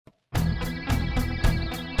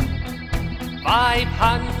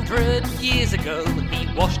500 years ago, he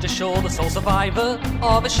washed ashore the sole survivor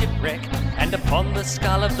of a shipwreck. And upon the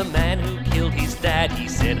skull of the man who killed his dad, he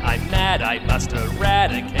said, "I'm mad, I must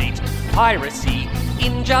eradicate piracy,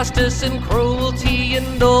 injustice and cruelty,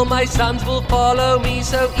 and all my sons will follow me,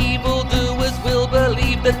 so evildoers will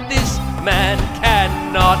believe that this man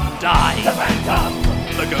cannot die." The Phantom,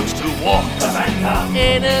 the ghost who walks, the Phantom,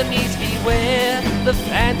 enemies beware, the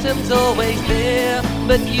Phantom's always there,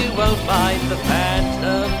 but you won't find the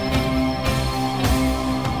Phantom.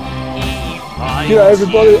 He finds G'day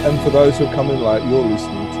everybody, you. and for those who are coming late, you're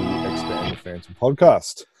listening to Expand the Phantom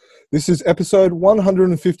podcast. This is episode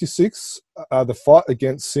 156, The Fight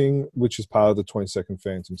Against Sing, which is part of the 22nd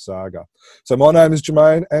Phantom Saga. So my name is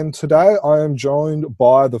Jermaine, and today I am joined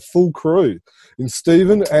by the full crew in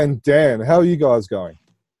Stephen and Dan. How are you guys going?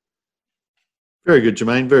 Very good,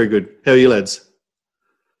 Jermaine. Very good. How are you, lads?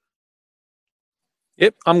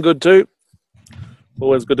 Yep, I'm good too.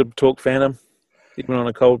 Always good to talk Phantom, even on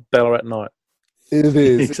a cold Ballarat night. It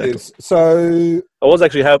is. Exactly. It is. So I was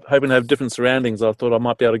actually hoping to have different surroundings. I thought I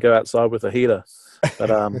might be able to go outside with a heater, but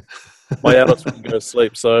my outlets wouldn't go to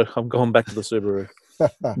sleep, so I'm going back to the Subaru.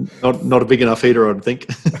 Not a big enough heater, I'd think.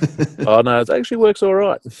 Oh no, it actually works all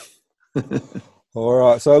right. all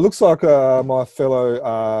right. So it looks like my fellow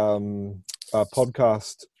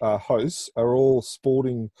podcast hosts are all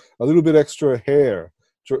sporting a little bit extra hair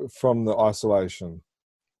from the isolation.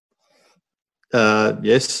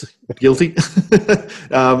 Yes, guilty.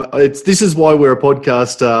 This is why we're a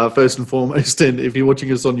podcast, first and foremost. And if you're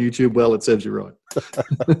watching us on YouTube, well, it serves you right.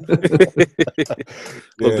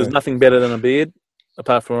 Look, there's nothing better than a beard,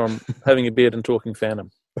 apart from having a beard and talking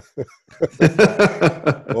Phantom.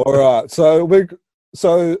 All right.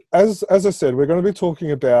 So as I said, we're going to be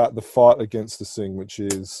talking about the fight against the Sing, which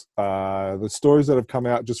is the stories that have come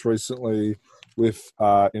out just recently with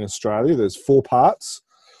in Australia. There's 4 parts.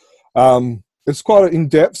 It's quite in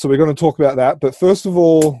depth, so we're going to talk about that. But first of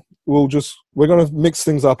all, we're going to mix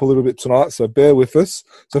things up a little bit tonight, so bear with us.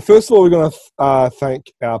 So first of all, we're going to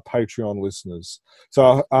thank our Patreon listeners.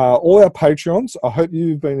 So all our Patreons, I hope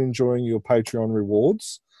you've been enjoying your Patreon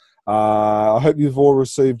rewards. I hope you've all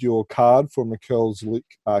received your card for Mikkel's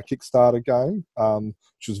Kickstarter game,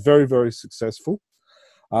 which was very, very successful.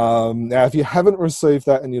 Now, if you haven't received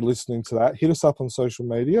that and you're listening to that, hit us up on social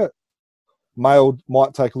media. Mail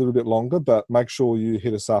might take a little bit longer, but make sure you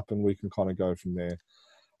hit us up and we can kind of go from there.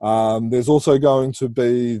 There's also going to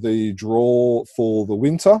be the draw for the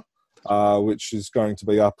winter, which is going to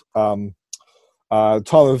be up. Time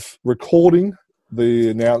of recording, the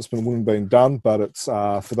announcement wouldn't have been done, but it's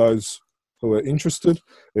for those who are interested.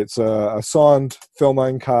 It's a signed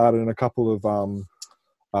Felmain card and a couple of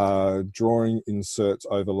drawing inserts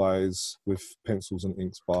overlays with pencils and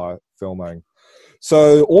inks by Felmain.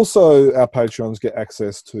 So also our Patreons get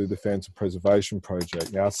access to the Phantom Preservation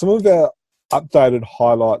Project. Now, some of our updated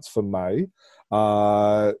highlights for May,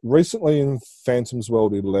 recently in Phantom's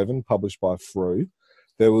World 11, published by Frew,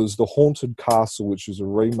 there was The Haunted Castle, which is a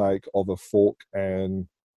remake of a Falk and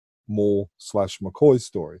Moore/McCoy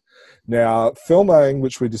story. Now, Felmain,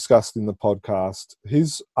 which we discussed in the podcast,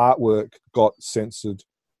 his artwork got censored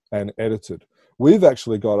and edited. We've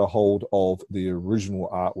actually got a hold of the original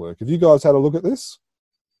artwork. Have you guys had a look at this?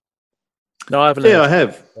 No, I haven't. Yeah, I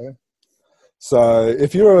have. So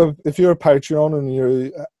if you're a Patreon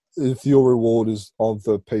and if your reward is of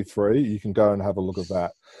the P3, you can go and have a look at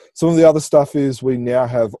that. Some of the other stuff is we now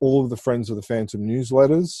have all of the Friends of the Phantom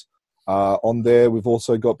newsletters on there. We've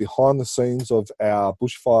also got behind the scenes of our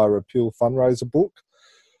Bushfire Appeal fundraiser book,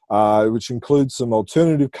 which includes some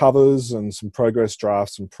alternative covers and some progress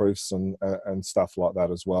drafts and proofs and stuff like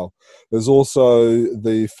that as well. There's also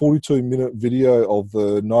the 42-minute video of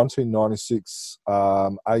the 1996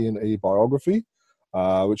 A&E biography,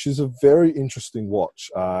 which is a very interesting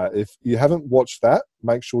watch. If you haven't watched that,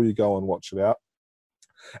 make sure you go and watch it out.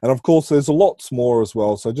 And of course, there's a lot more as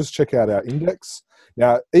well, so just check out our index.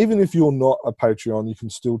 Now, even if you're not a Patreon, you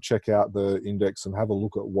can still check out the index and have a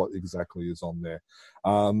look at what exactly is on there.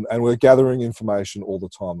 And we're gathering information all the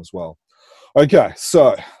time as well. Okay,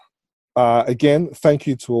 so again, thank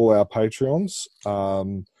you to all our Patreons.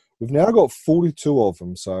 We've now got 42 of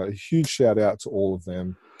them, so a huge shout out to all of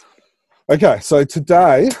them. Okay, so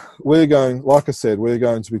today we're going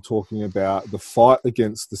to be talking about the fight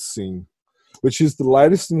against the Sing, which is the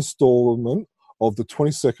latest installment of the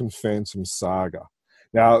 22nd Phantom Saga.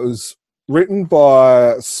 Now, it was written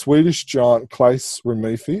by Swedish giant Claes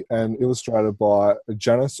Remifi and illustrated by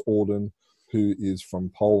Janice Auden, who is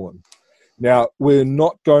from Poland. Now, we're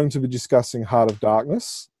not going to be discussing Heart of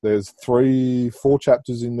Darkness. There's 4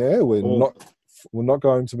 chapters in there. We're not We're not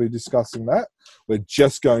going to be discussing that. We're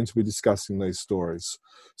just going to be discussing these stories.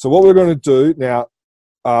 So what we're going to do now,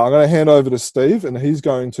 I'm going to hand over to Steve, and he's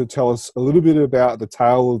going to tell us a little bit about the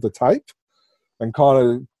tale of the tape and kind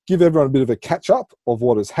of give everyone a bit of a catch-up of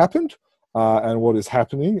what has happened and what is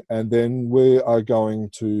happening, and then we are going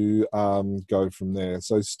to go from there.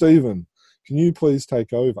 So, Stephen, can you please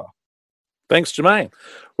take over? Thanks, Jermaine.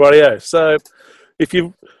 Rightio. So if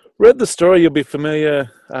you've read the story, you'll be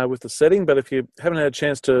familiar with the setting, but if you haven't had a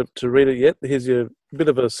chance to read it yet, here's a bit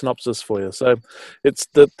of a synopsis for you. So it's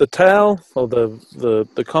the tale, or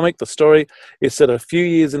the comic, the story, is set a few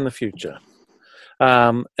years in the future.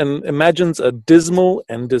 And imagines a dismal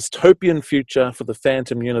and dystopian future for the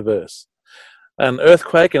Phantom universe. An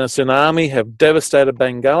earthquake and a tsunami have devastated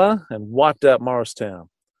Bengala and wiped out Morristown.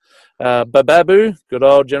 Bababu, good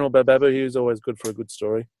old General Bababu, he was always good for a good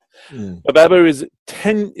story. Bababu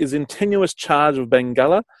is in tenuous charge of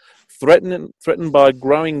Bengala, threatened by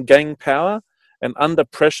growing gang power and under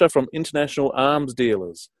pressure from international arms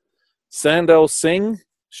dealers. Sandal Singh,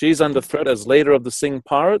 she's under threat as leader of the Singh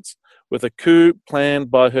pirates, with a coup planned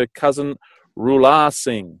by her cousin Rular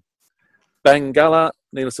Singh. Bengala,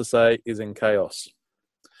 needless to say, is in chaos.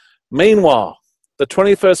 Meanwhile, the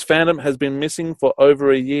 21st Phantom has been missing for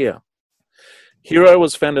over a year. Hero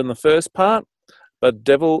was found in the first part, but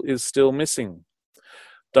Devil is still missing.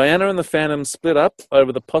 Diana and the Phantom split up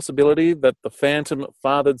over the possibility that the Phantom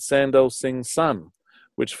fathered Sandal Singh's son,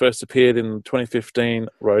 which first appeared in 2015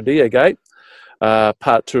 Rodea Gate,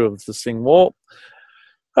 part 2 of the Singh War,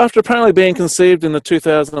 after apparently being conceived in the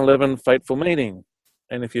 2011 fateful meeting.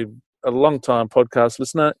 And if you're a long-time podcast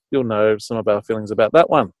listener, you'll know some of our feelings about that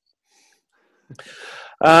one.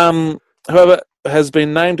 However, has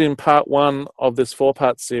been named in part 1 of this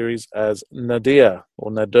 4-part series as Nadir, or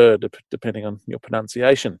Nadir, depending on your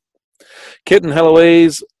pronunciation. Kit and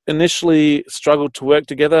Heloise initially struggled to work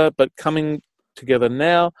together, but coming together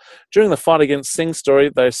now. During the fight against Singh's story,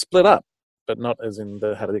 they split up, but not as in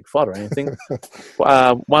they had a big fight or anything.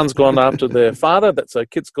 One's gone after their father, so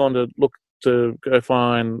Kit's gone to look to go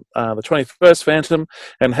find the 21st Phantom,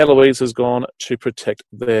 and Heloise has gone to protect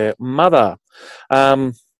their mother.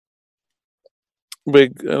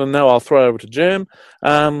 Now I'll throw over to Germ.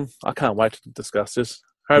 I can't wait to discuss this.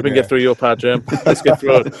 Hurry and get through your part, Germ. Let's get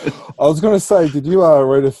through it. I was going to say, did you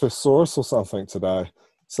read a thesaurus or something today?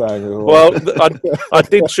 Well, I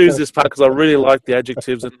did choose this part because I really like the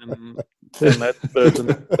adjectives and that version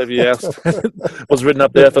that you asked was written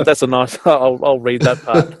up there. But that's a nice. I'll read that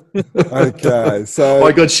part. Okay, so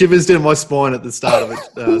I got shivers down my spine at the start of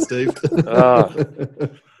it, Steve.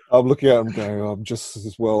 I'm looking at him going, I'm just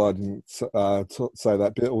as well I didn't say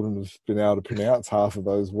that bit. I wouldn't have been able to pronounce half of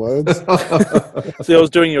those words. See, I was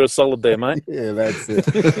doing you a solid there, mate. Yeah, that's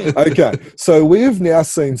it. Okay, so we have now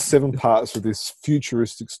seen 7 parts of this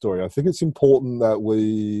futuristic story. I think it's important that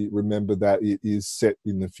we remember that it is set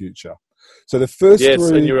in the future. So the first 3...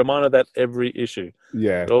 and you're reminded that every issue.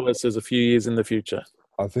 Yeah. It always says a few years in the future.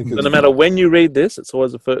 I think no matter when you read this, it's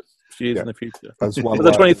always a few years in the future. But the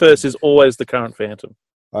 21st is always the current Phantom.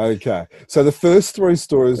 Okay, so the first 3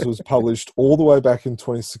 stories was published all the way back in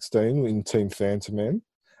 2016 in Team Phantom Man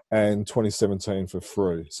and 2017 for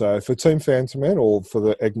Frew. So for Team Phantom Man, or for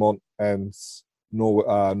the Egmont and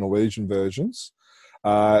Norwegian versions,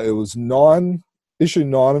 it was issue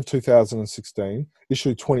 9 of 2016,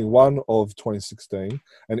 issue 21 of 2016,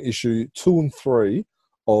 and issue 2 and 3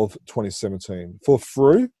 of 2017. For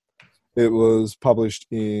Frew, it was published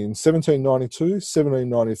in 1792,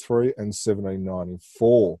 1793, and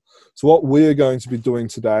 1794. So what we're going to be doing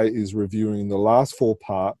today is reviewing the last 4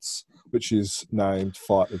 parts, which is named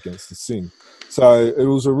Fight Against the Singh. So it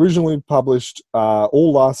was originally published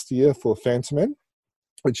all last year for Phantom Man,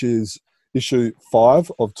 which is issue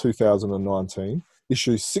 5 of 2019,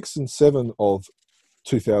 issue 6 and 7 of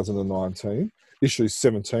 2019, issue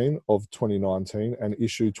 17 of 2019, and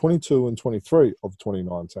issue 22 and 23 of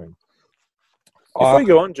 2019. Before you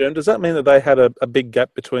go on, Jim, does that mean that they had a big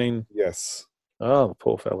gap between... Yes. Oh, the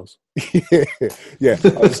poor fellas. Yeah.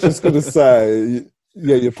 I was just going to say...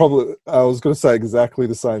 Yeah, you probably... I was going to say exactly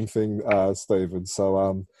the same thing, Stephen.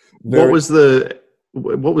 So, What was the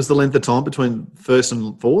length of time between first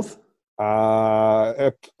and fourth?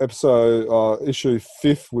 Episode issue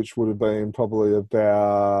 5th, which would have been probably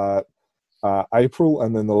about April,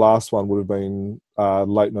 and then the last one would have been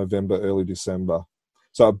late November, early December.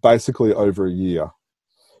 So basically over a year.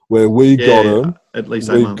 Where we got them, at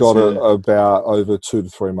least we got it about over 2 to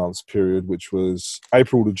 3 months period, which was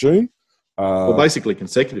April to June. Well, basically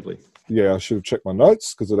consecutively. I should have checked my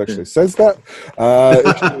notes because it actually says that.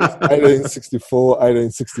 Issues 1864,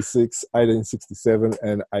 1866, 1867,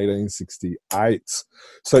 and 1868.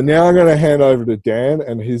 So now I'm going to hand over to Dan,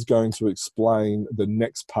 and he's going to explain the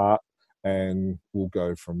next part, and we'll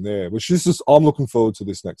go from there. I'm looking forward to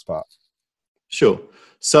this next part. Sure.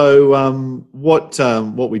 So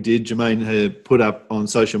what we did, Jermaine had put up on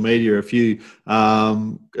social media a few,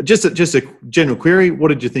 just a general query. What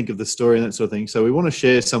did you think of the story and that sort of thing? So we want to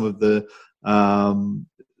share some of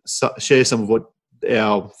what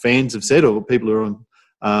our fans have said, or people who are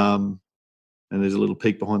on. And there's a little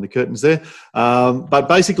peek behind the curtains there. But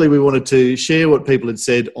basically, we wanted to share what people had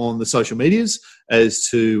said on the social medias as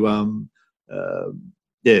to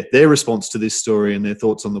their response to this story and their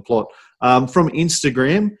thoughts on the plot. From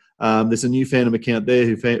Instagram, there's a new fandom account there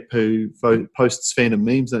who posts fandom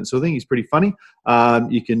memes and that sort of thing. He's pretty funny.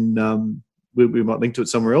 You can we might link to it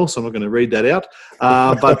somewhere else. I'm not going to read that out.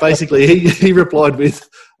 But basically, he replied with,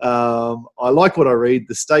 "I like what I read.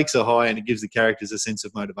 The stakes are high, and it gives the characters a sense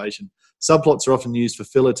of motivation. Subplots are often used for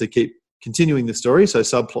filler to keep continuing the story, so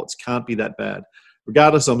subplots can't be that bad.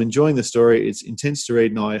 Regardless, I'm enjoying the story. It's intense to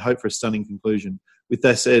read, and I hope for a stunning conclusion. With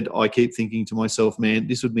that said, I keep thinking to myself, man,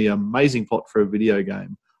 this would be an amazing plot for a video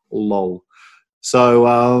game. Lol." So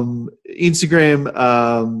Instagram,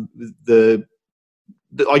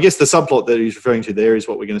 I guess the subplot that he's referring to there is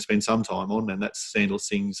what we're going to spend some time on, and that's Sandal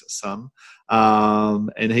Singh's son.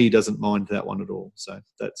 And he doesn't mind that one at all. So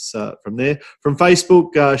that's from there. From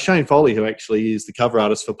Facebook, Shane Foley, who actually is the cover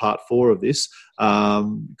artist for part 4 of this,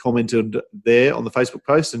 commented there on the Facebook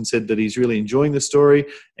post and said that he's really enjoying the story.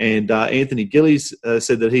 And Anthony Gillies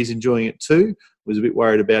said that he's enjoying it too, was a bit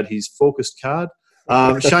worried about his focused card.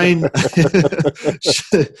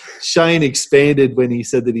 Shane expanded when he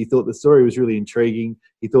said that he thought the story was really intriguing.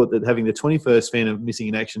 He thought that having the 21st Phantom missing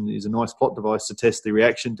in action is a nice plot device to test the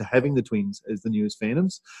reaction to having the twins as the newest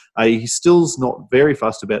Phantoms. He still's not very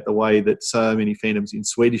fussed about the way that so many Phantoms in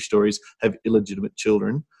Swedish stories have illegitimate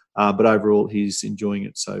children, but overall he's enjoying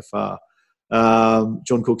it so far.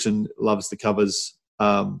 John Cookson loves the covers.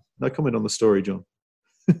 No comment on the story, John.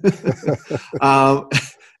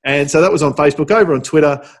 And so that was on Facebook. Over on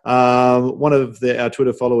Twitter, one of our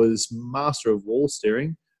Twitter followers, Master of Wall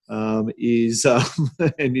Staring, is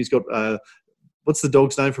and he's got what's the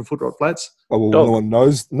dog's name from Footrot Flats? Oh, well, no one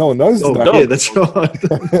knows. No one knows. Yeah, that's right.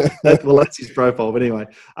 That's his profile. But anyway,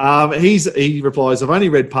 he replies, "I've only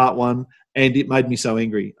read part 1, and it made me so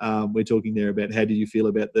angry." We're talking there about how did you feel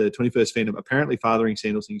about the 21st Phantom apparently fathering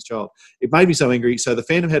Sandal Singh's child. "It made me so angry. So the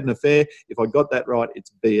Phantom had an affair. If I got that right, it's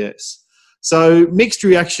BS." So mixed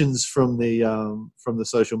reactions from the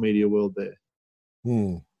social media world there.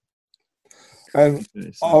 And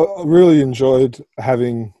I really enjoyed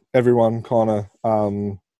having everyone kind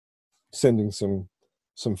of sending some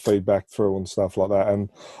feedback through and stuff like that. And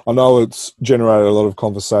I know it's generated a lot of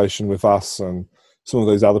conversation with us and some of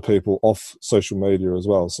these other people off social media as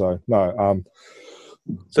well. So no.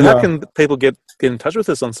 So how can people get in touch with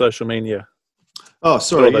us on social media? Oh,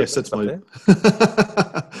 sorry. Yes, that's my.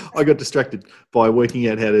 I got distracted by working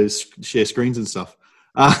out how to share screens and stuff.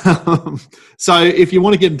 So if you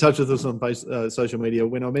want to get in touch with us on social media,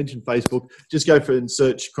 when I mention Facebook, just go for and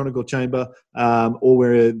search Chronicle Chamber, or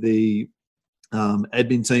we're the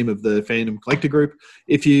admin team of the Fandom Collector Group.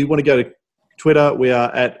 If you want to go to Twitter, we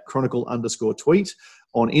are at Chronicle_tweet.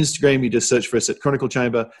 On Instagram, you just search for us at Chronicle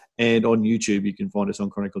Chamber, and on YouTube, you can find us on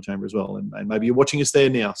Chronicle Chamber as well. And maybe you're watching us there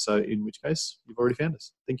now, so in which case, you've already found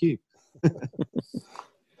us. Thank you.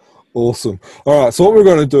 Awesome. All right, so what we're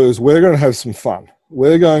going to do is we're going to have some fun.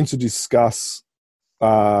 We're going to discuss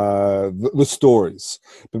the stories.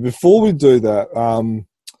 But before we do that,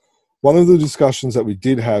 one of the discussions that we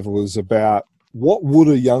did have was about what would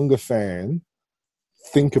a younger fan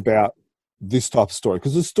think about this type of story?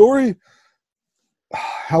 Because the story,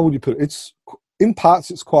 how would you put it? It's in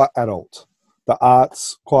parts, it's quite adult. The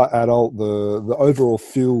art's quite adult. The overall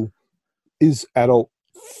feel is adult.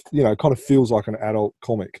 You know, kind of feels like an adult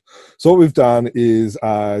comic. So what we've done is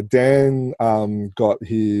Dan got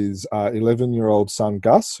his 11-year-old son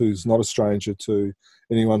Gus, who's not a stranger to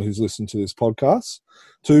anyone who's listened to this podcast,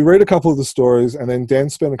 to read a couple of the stories, and then Dan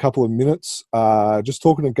spent a couple of minutes just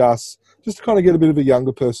talking to Gus, just to kind of get a bit of a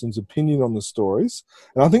younger person's opinion on the stories.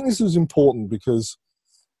 And I think this is important because,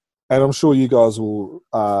 and I'm sure you guys will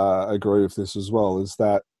agree with this as well, is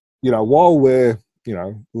that, you know, while we're, you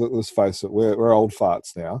know, let's face it, we're old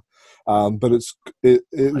farts now, but it's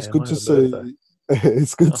good to see.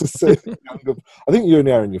 It's good to see younger. I think you're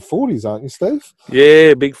now in your 40s, aren't you, Steve?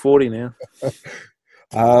 Yeah, big 40 now.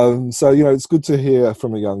 So, it's good to hear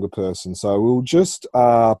from a younger person. So we'll just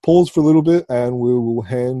pause for a little bit and we will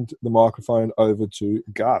hand the microphone over to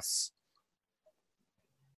Gus.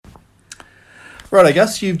 Right,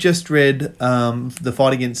 Gus, you've just read The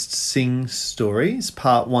Fight Against Sing stories,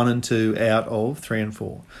 part 1 and 2 out of 3 and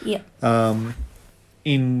 4. Yeah.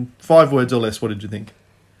 In 5 words or less, what did you think?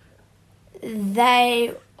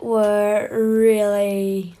 They were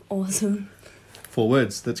really awesome. 4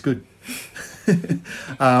 words, that's good.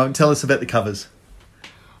 Tell us about the covers.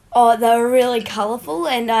 Oh, they were really colourful,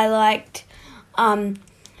 and I liked,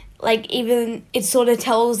 even it sort of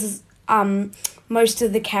tells most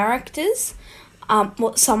of the characters,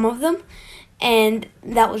 some of them, and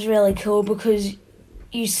that was really cool because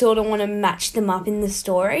you sort of want to match them up in the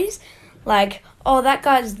stories. Like, oh, that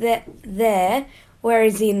guy's there, where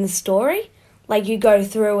is he in the story? Like, you go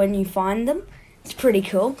through and you find them. It's pretty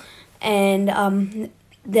cool. And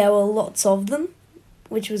there were lots of them,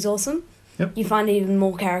 which was awesome. Yep. You find even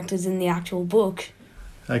more characters in the actual book.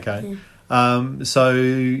 Okay. So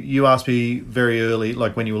you asked me very early,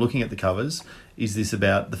 like when you were looking at the covers, is this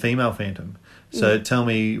about the female Phantom? So tell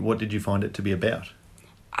me, what did you find it to be about?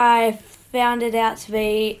 I found it out to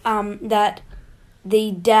be that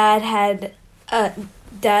the dad,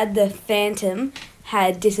 the Phantom,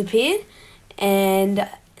 had disappeared, and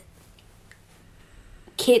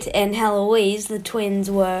Kit and Heloise, the twins,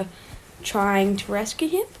 were trying to rescue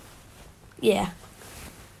him. Yeah.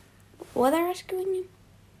 Were they rescuing him?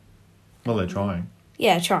 Well, they're trying.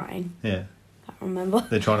 Yeah, trying. Yeah. Can't remember.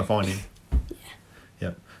 They're trying to find him.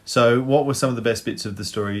 Yep. So what were some of the best bits of the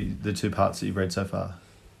story, the 2 parts that you've read so far?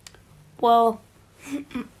 Well,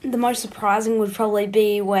 the most surprising would probably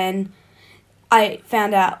be when I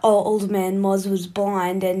found out Old Man Moz was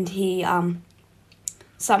blind, and he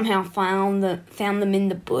somehow found them in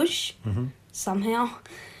the bush, somehow.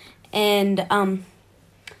 And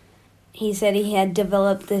he said he had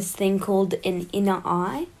developed this thing called an inner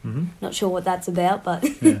eye. Not sure what that's about, but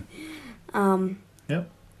Yeah. Yep.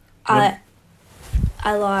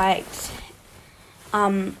 I liked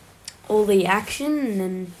all the action,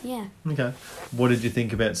 and yeah. Okay. What did you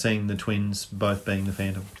think about seeing the twins both being the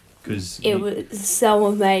Phantom? Because It was so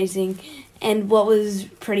amazing. And what was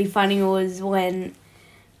pretty funny was when,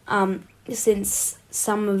 since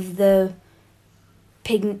some of the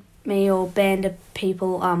pygmy or band of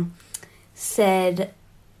people said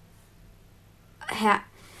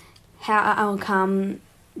how come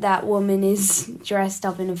that woman is dressed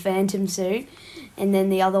up in a Phantom suit, and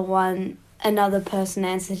then another person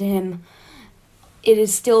answered him, it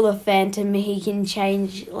is still the Phantom, he can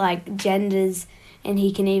change like genders, and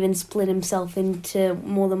he can even split himself into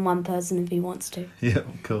more than one person if he wants to. Yeah,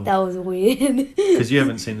 cool. That was weird. Because you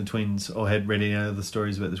haven't seen the twins or had read any other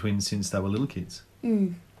stories about the twins since they were little kids.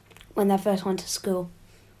 When they first went to school.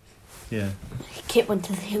 Yeah. Kit went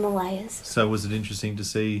to the Himalayas. So was it interesting to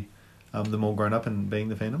see them all grown up and being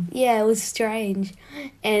the Phantom? Yeah, it was strange.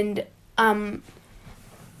 And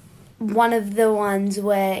one of the ones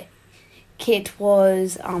where Kit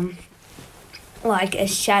was like a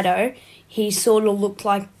shadow, he sort of looked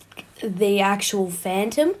like the actual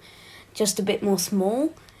Phantom, just a bit more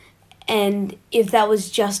small. And if that was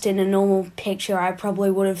just in a normal picture, I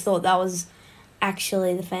probably would have thought that was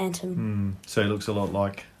actually the Phantom. So he looks a lot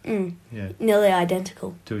like, Nearly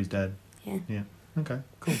identical. to his dad. Yeah. Yeah. Okay,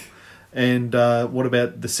 cool. And what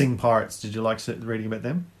about the Sing Pirates? Did you like reading about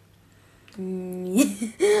them?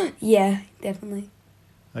 Yeah, definitely.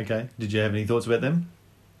 Okay. Did you have any thoughts about them?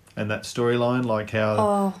 And that storyline, like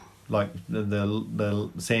how, like the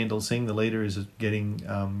Sandal Sing, the leader, is getting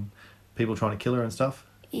people trying to kill her and stuff?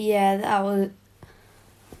 Yeah, that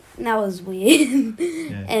was weird.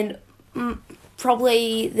 Yeah. And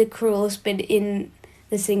probably the cruelest bit in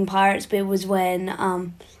the Sing Pirates bit was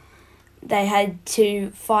when they had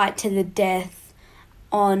to fight to the death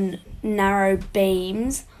on narrow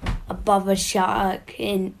beams above a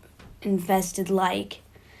shark-infested lake.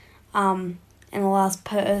 And the last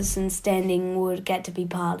person standing would get to be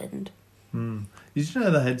pardoned. Did you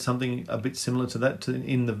know they had something a bit similar to that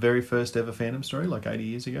in the very first ever Phantom story, like 80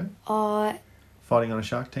 years ago? Fighting on a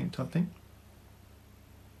shark tank type thing?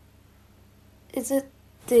 Is it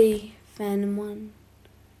the Phantom one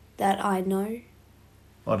that I know?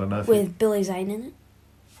 I don't know. With Billy Zane in it?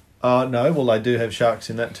 No, well, they do have sharks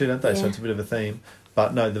in that too, don't they? So Yeah. it's a bit of a theme.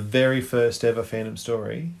 But no, the very first ever Phantom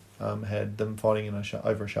story had them fighting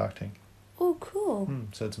over a shark tank. Oh, cool.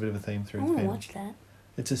 So it's a bit of a theme through I the want to Phantom. watch that.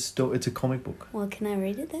 It's a comic book. Well, can I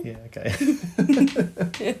read it then? Yeah, okay.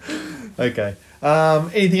 Okay.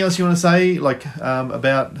 Anything else you want to say, like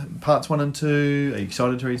about parts 1 and 2? Are you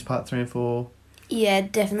excited to read part 3 and 4? Yeah,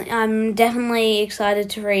 definitely. I'm definitely excited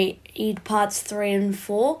to read parts 3 and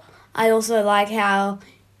 4. I also like how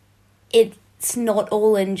it's not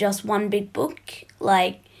all in just one big book.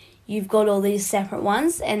 Like, you've got all these separate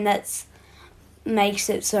ones, and that's makes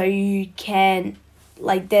it so you can,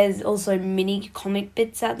 like, there's also mini comic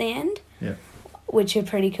bits at the end. Yeah. Which are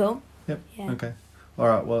pretty cool. Yep. Yeah. Okay. All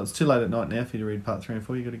right. Well, it's too late at night now for you to read part 3 and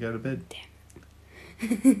 4. You got to go to bed.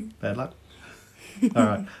 Damn. Bad luck. All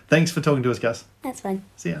right. Thanks for talking to us, Gus. That's fine.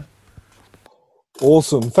 See ya.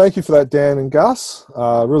 Awesome. Thank you for that, Dan and Gus.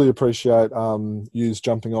 Really appreciate you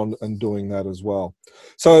jumping on and doing that as well.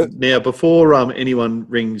 So Now, before anyone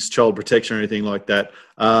rings child protection or anything like that,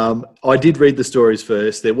 I did read the stories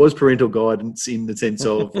first. There was parental guidance in the sense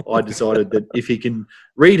of I decided that if he can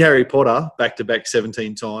read Harry Potter back-to-back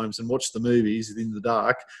 17 times and watch the movies in the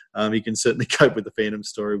dark, he can certainly cope with the Phantom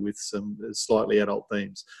story with some slightly adult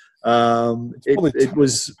themes. It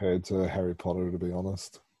was compared to Harry Potter, to be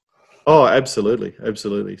honest. Oh,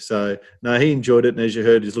 absolutely. So, no, he enjoyed it. And as you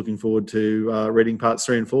heard, he's looking forward to reading parts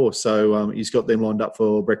 3 and 4. So he's got them lined up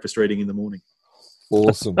for breakfast reading in the morning.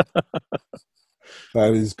 Awesome.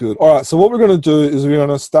 That is good. All right, so what we're going to do is we're going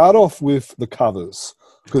to start off with the covers,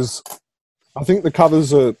 because I think the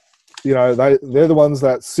covers are, they're the ones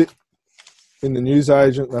that sit in the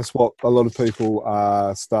newsagent. That's what a lot of people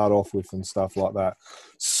start off with and stuff like that.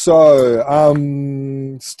 So,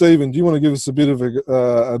 Stephen, do you want to give us a bit of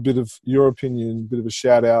your opinion, a bit of a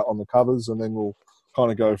shout out on the covers, and then we'll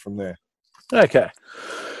kind of go from there. Okay.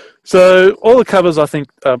 So all the covers I think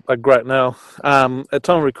are great now. At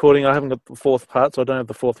time of recording, I haven't got the fourth part, so I don't have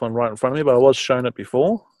the fourth one right in front of me, but I was shown it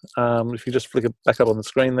before. If you just flick it back up on the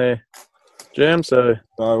screen there, Germ. So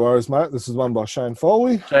no worries, mate. This is one by Shane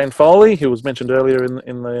Foley. Shane Foley, who was mentioned earlier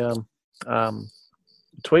in the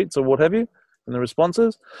tweets or what have you, in the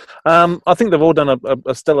responses. I think they've all done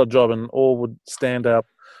a stellar job, and all would stand out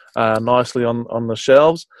nicely on the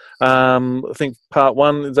shelves. I think part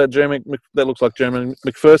 1 is that that looks like Jeremy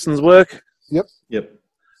McPherson's work. Yep.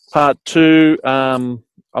 Part 2, I'm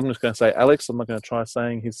just going to say Alex. I'm not going to try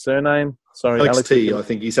saying his surname. Sorry, Alex T. I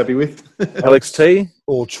think he's happy with Alex T.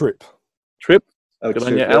 Or Tripp. Alex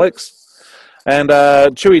Good on you, Alex. And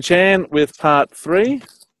Chewie Chan with part 3.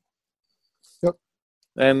 Yep.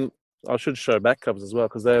 And I should show back covers as well,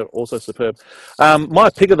 because they're also superb. My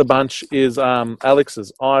pick of the bunch is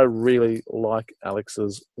Alex's. I really like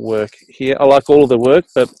Alex's work here. I like all of the work,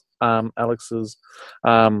 but Alex's,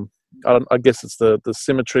 I guess it's the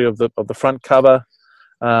symmetry of the front cover.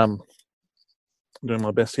 I'm doing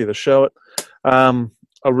my best here to show it. I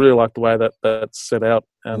really like the way that's set out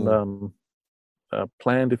and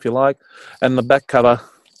planned, if you like. And the back cover,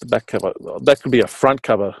 that could be a front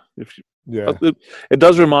cover if you. Yeah, it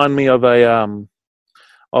does remind me of the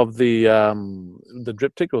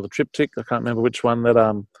diptych or the triptych. I can't remember which one that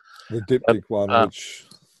the diptych one,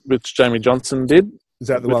 which Jamie Johnson did. Is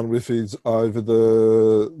that the one with his over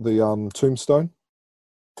the tombstone?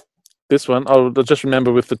 This one, I'll just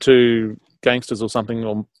remember with the two gangsters or something,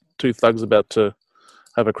 or two thugs about to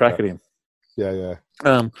have a crack at him. Yeah.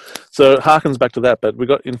 So it harkens back to that, but we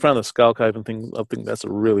got in front of the Skull Cave and thing. I think that's a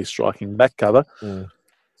really striking back cover.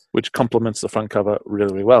 Which complements the front cover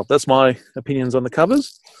really, really well. That's my opinions on the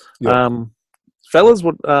covers. Yep. Fellas,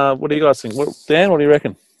 what do you guys think? Dan, what do you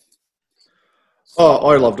reckon? Oh,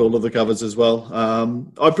 I loved all of the covers as well.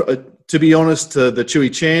 To be honest, the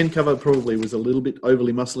Chewie Chan cover probably was a little bit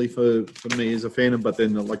overly muscly for me as a fan, but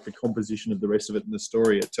then like the composition of the rest of it and the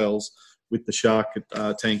story it tells with the shark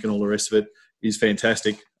tank and all the rest of it is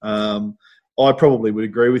fantastic. I probably would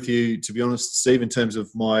agree with you, to be honest, Steve, in terms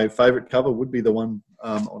of my favourite cover would be the one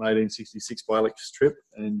on 1866 by Alex Tripp.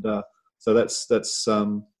 And so that's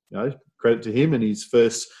credit to him and his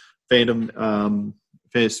first Phantom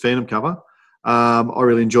cover. I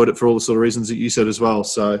really enjoyed it for all the sort of reasons that you said as well.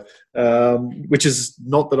 So, which is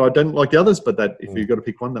not that I don't like the others, but that if you've got to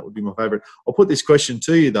pick one, that would be my favourite. I'll put this question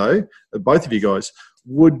to you, though, both of you guys.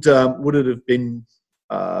 Would it have been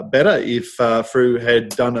better if Frew had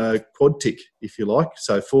done a quad tick, if you like,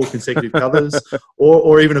 so 4 consecutive covers,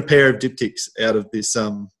 or even a pair of diptychs out of this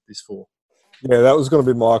 4? Yeah, that was going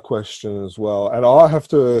to be my question as well, and I have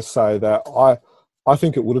to say that I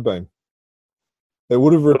think it would have been. It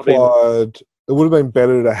would have required. It would have been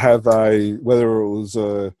better to have whether it was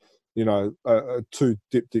a 2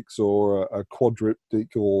 diptychs or a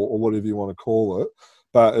quadriptych or whatever you want to call it,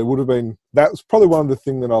 but it would have been. That's probably one of the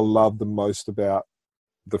things that I loved the most about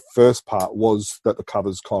the first part was that the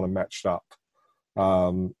covers kind of matched up,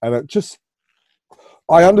 and it just.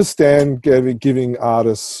 I understand giving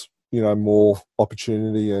artists more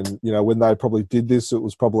opportunity, and when they probably did this, it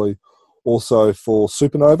was probably also for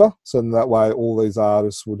Supernova. So in that way, all these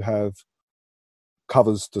artists would have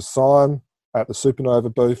covers to sign at the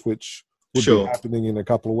Supernova booth, which would be happening in a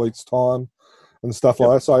couple of weeks' time and stuff like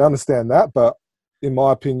that. So I understand that, but in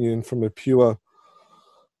my opinion, from a pure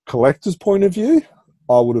collector's point of view,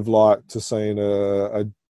 I would have liked to seen a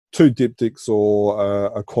 2 diptychs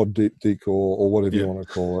or a quad diptych or whatever you want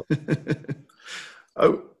to call it.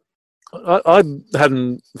 I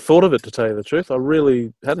hadn't thought of it, to tell you the truth. I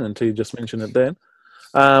really hadn't until you just mentioned it then.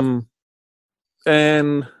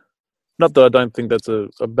 And not that I don't think that's a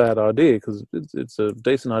bad idea, because it's a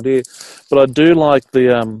decent idea, but I do like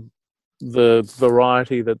the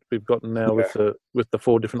variety that we've gotten now with the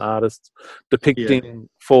 4 different artists depicting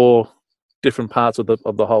 4 different parts of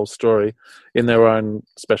the whole story in their own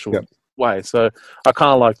special way. So I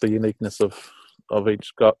kind of like the uniqueness of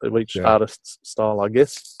each artist's style, I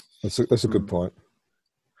guess. That's a good point.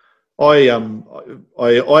 I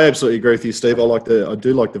absolutely agree with you, Steve. I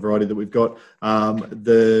do like the variety that we've got. I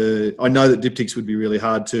know that diptychs would be really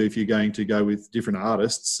hard too if you're going to go with different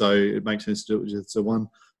artists, so it makes sense to do it with just one.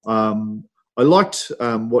 I liked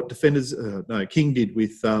what King did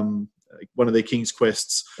with one of their King's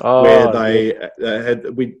Quests, where they had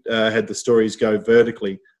the stories go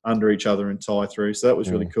vertically under each other and tie through. So that was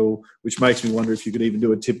really cool, which makes me wonder if you could even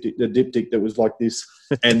do a diptych that was like this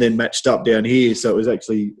and then matched up down here. So it was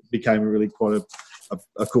actually became really quite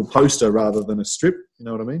a cool poster rather than a strip. You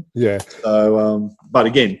know what I mean? Yeah. So, but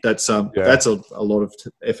again, that's a lot of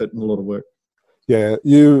effort and a lot of work. Yeah,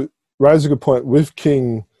 you raise a good point with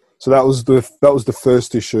King. So that was the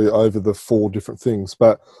first issue over the 4 different things,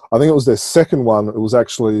 but I think it was their second one. It was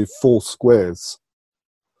actually 4 squares.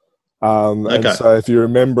 And so if you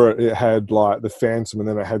remember it had like the Phantom, and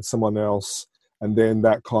then it had someone else, and then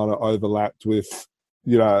that kind of overlapped with,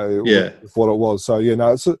 with what it was. So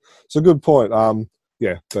it's a good point.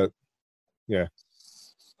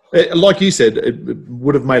 Like you said, it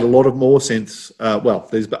would have made a lot of more sense.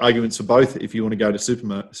 There's arguments for both if you want to go to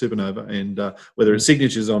Supernova, and whether it's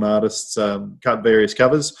signatures on artists, cut various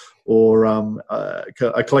covers, or a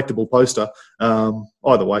collectible poster.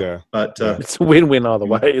 Either way, but it's a win-win either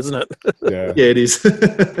way, isn't it? Yeah, it is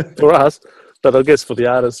for us. But I guess for the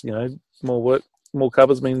artists, more work. More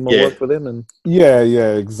covers mean more work for them, and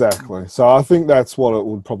exactly. So I think that's what it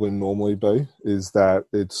would probably normally be. Is that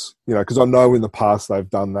it's because I know in the past they've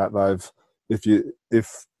done that.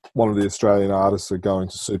 If one of the Australian artists are going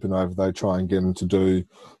to Supernova, they try and get them to do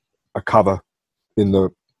a cover in the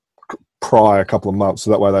prior couple of months,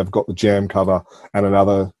 so that way they've got the jam cover and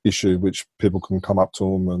another issue which people can come up to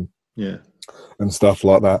them and stuff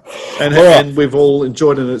like that. And we've all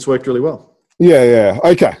enjoyed it, and it's worked really well.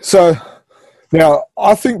 Okay, so. Now,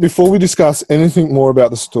 I think before we discuss anything more about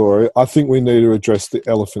the story, I think we need to address the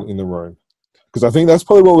elephant in the room, because I think that's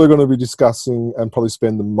probably what we're going to be discussing and probably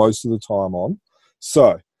spend the most of the time on.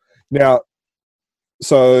 So I'm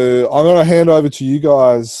going to hand over to you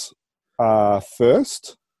guys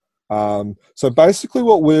first. So basically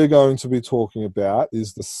what we're going to be talking about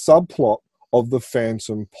is the subplot of the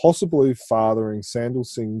Phantom possibly fathering Sandal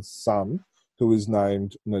Singh's son, who is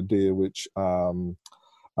named Nadir, which...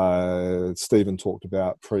 Stephen talked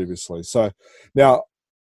about previously. So now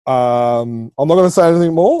I'm not going to say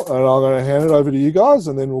anything more, and I'm going to hand it over to you guys,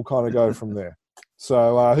 and then we'll kind of go from there.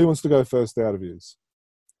 So who wants to go first out of yous?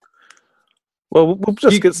 Well, we'll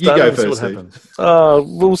just get started and see what happens.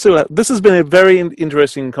 We'll see this has been a very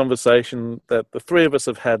interesting conversation that the 3 of us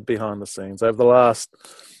have had behind the scenes over the last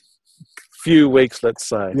few weeks, let's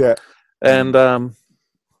say. Yeah. And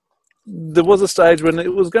there was a stage when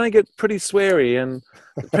it was going to get pretty sweary, and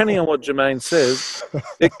depending on what Jermaine says,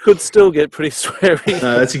 it could still get pretty sweary.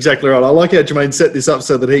 No, that's exactly right. I like how Jermaine set this up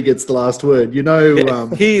so that he gets the last word. He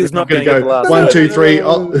is not going to get the last word. 1, 2, 3.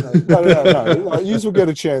 No. You will get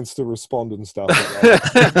a chance to respond and stuff like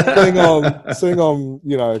that. Seeing I'm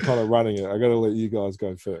kind of running it, I got to let you guys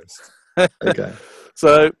go first. Okay.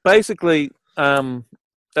 So basically,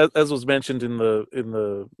 as was mentioned in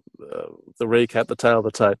the recap, the tail of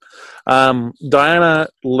the tape, Diana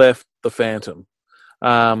left the Phantom.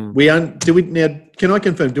 Can I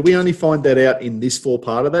confirm? Do we only find that out in this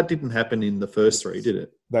 4-parter? That didn't happen in the first 3, did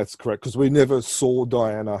it? That's correct, because we never saw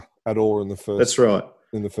Diana at all in the first. That's right.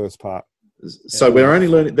 In the first part. So we're only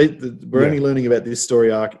learning. Only learning about this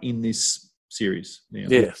story arc in this series now.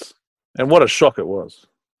 Yes, and what a shock it was.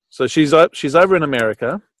 So she's over in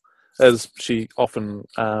America, as she often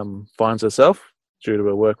finds herself due to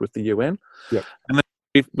her work with the UN. Yep. And then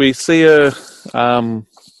we see her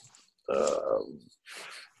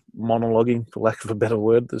monologuing, for lack of a better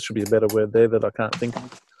word. There should be a better word there that I can't think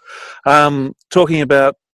of. Talking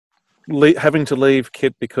about having to leave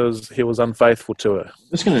Kit because he was unfaithful to her.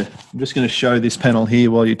 I'm just gonna show this panel here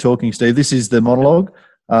while you're talking, Steve. This is the monologue.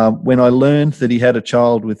 When I learned that he had a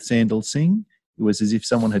child with Sandal Singh, it was as if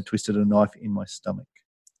someone had twisted a knife in my stomach.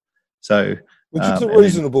 So, which is a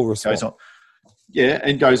reasonable response.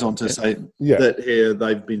 And goes on to say that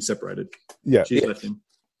they've been separated. Yeah, she's left him.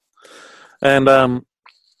 And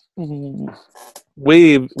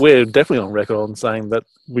we're definitely on record on saying that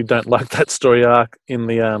we don't like that story arc in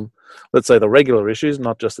the let's say the regular issues,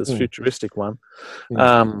 not just this futuristic one,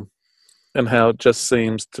 and how it just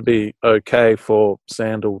seems to be okay for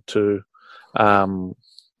Sandal to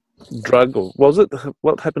drug, or was it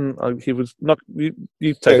what happened? He was not. You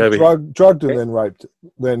take over. Drugged and then raped.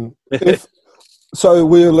 Then so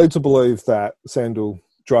we're led to believe that Sandal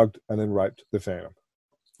drugged and then raped the Phantom.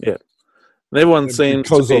 Yeah, and everyone seems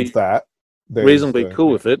because to be of that reasonably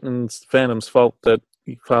cool with it, and it's Phantom's fault that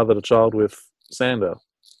he fathered a child with Sandal.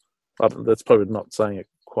 That's probably not saying it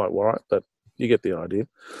quite right, but you get the idea.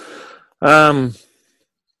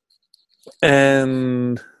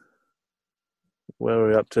 And where are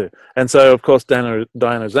we up to? And so, of course,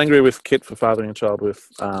 Diana's angry with Kit for fathering a child with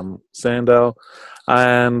Sandal,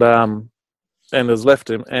 and has left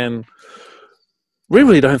him. And we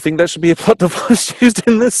really don't think that should be a plot device used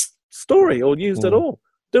in this story or used at all,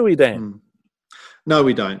 do we, Dan? No,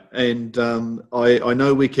 we don't. And I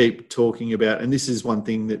know we keep talking about, and this is one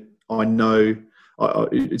thing that I know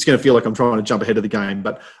it's going to feel like I'm trying to jump ahead of the game,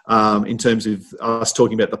 but in terms of us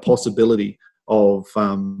talking about the possibility of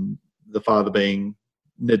the father being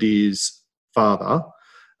Nadir's father,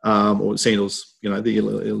 or Sandal's, the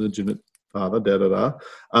illegitimate father,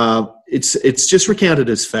 it's just recounted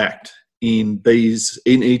as fact in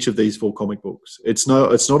each of these 4 comic books. It's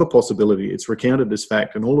not a possibility. It's recounted as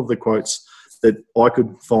fact, and all of the quotes that I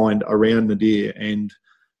could find around Nadir and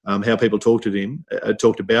how people talked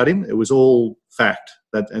about him, it was all fact,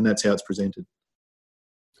 and that's how it's presented.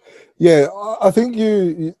 Yeah, I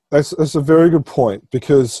think that's a very good point,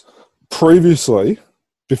 because previously,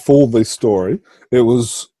 before this story, it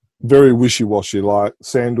was very wishy-washy. Like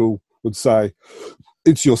Sandal would say,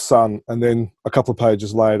 "It's your son," and then a couple of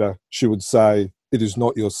pages later, she would say, "It is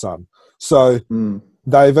not your son." So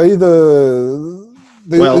they've either...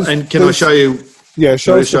 and can I show you... Yeah,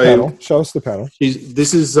 show us the panel.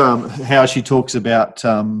 This is how she talks about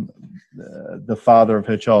the father of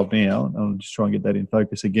her child now. I'll just try and get that in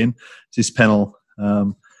focus again. It's this panel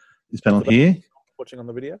here. Watching on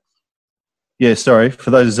the video? Yeah, sorry.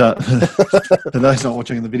 For those not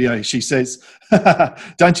watching on the video, she says,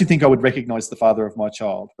 "Don't you think I would recognise the father of my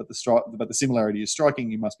child? But the similarity is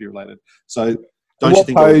striking. You must be related." So, what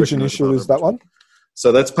page and issue is that one?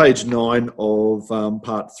 So that's page 9 of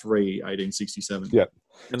part 3, 1867. Yeah.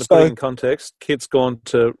 And to put it in context, Kit's gone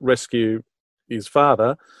to rescue his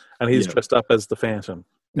father, and he's dressed up as the Phantom.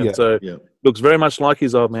 And so looks very much like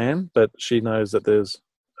his old man, but she knows that there's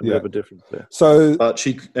a bit of a difference there. So, but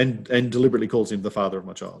she and deliberately calls him the father of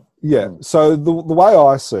my child. Yeah. So the way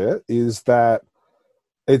I see it is that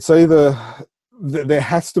it's either there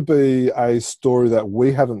has to be a story that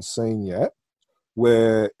we haven't seen yet,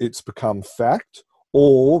 where it's become fact,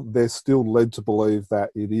 or they're still led to believe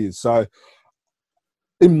that it is. So,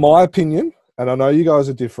 in my opinion, and I know you guys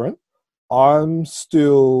are different, I'm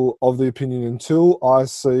still of the opinion until I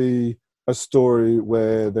see a story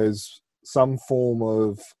where there's some form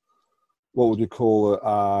of, what would you call it,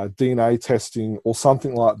 DNA testing or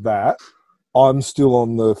something like that, I'm still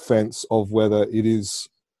on the fence of whether it is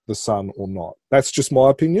the son or not. That's just my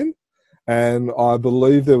opinion. And I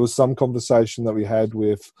believe there was some conversation that we had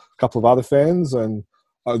with a couple of other fans, and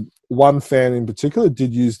one fan in particular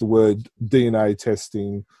did use the word DNA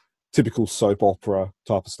testing, typical soap opera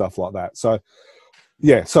type of stuff like that. So,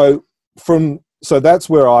 yeah, so that's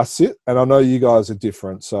where I sit, and I know you guys are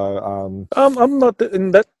different. So, I'm not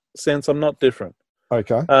in that sense. I'm not different.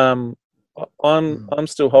 Okay. I'm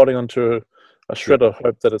still holding on to a shred of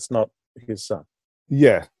hope that it's not his son.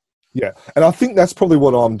 Yeah. Yeah, and I think that's probably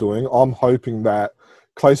what I'm doing. I'm hoping that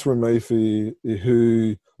Claes Remifi,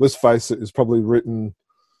 who, let's face it, is probably written...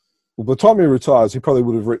 Well, by the time he retires, he probably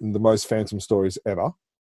would have written the most Phantom stories ever,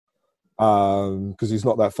 because he's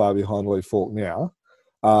not that far behind Lee Falk now.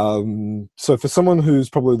 So for someone who's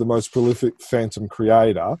probably the most prolific Phantom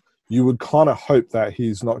creator, you would kind of hope that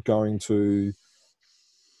he's not going to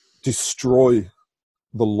destroy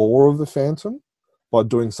the lore of the Phantom by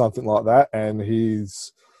doing something like that, and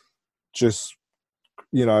he's just,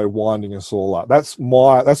 winding us all up. That's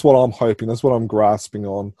what I'm hoping. That's what I'm grasping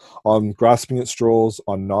on. I'm grasping at straws,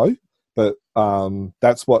 I know, but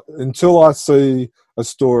that's what, until I see a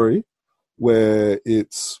story where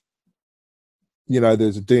it's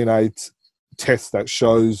there's a DNA test that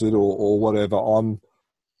shows it or whatever, I'm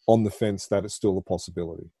on the fence that it's still a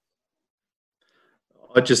possibility.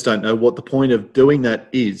 I just don't know what the point of doing that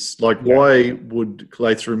is. Like, why would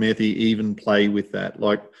Claithra Methi even play with that?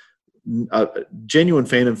 Like, genuine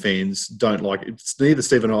Phantom fans don't like it. It's neither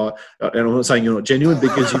Steve and I, and I'm not saying you're not genuine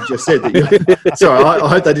because you've just said that. Sorry, I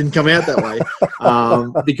hope that didn't come out that way,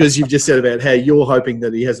 because you've just said about how you're hoping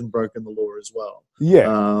that he hasn't broken the law as well.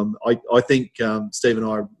 Yeah. I think Steve and I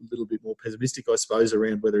are a little bit more pessimistic, I suppose,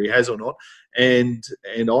 around whether he has or not, and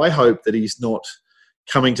I hope that he's not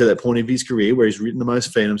coming to that point of his career where he's written the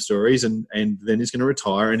most Phantom stories and then he's going to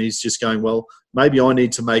retire and he's just going, well, maybe I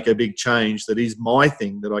need to make a big change that is my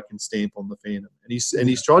thing that I can stamp on the Phantom. And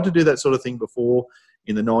he's tried to do that sort of thing before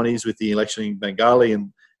in the 90s with the election in Bengali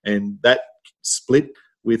and that split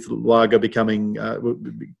with Laga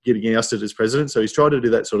getting ousted as president. So he's tried to do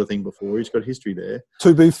that sort of thing before. He's got history there.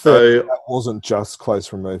 To be fair, that wasn't just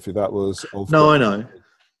Claithra Murphy. That was... No, I know.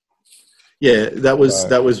 Yeah, that was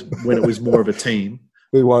when it was more of a team.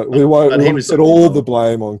 We won't put all the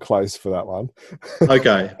blame on Clace for that one.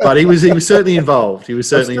 Okay, but he was certainly involved. He was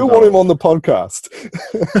certainly. I still want him on the podcast.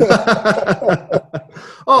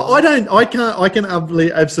 I can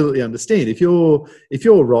absolutely understand if you're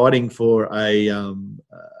writing for a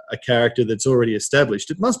character that's already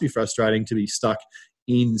established. It must be frustrating to be stuck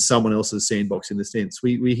in someone else's sandbox. In the sense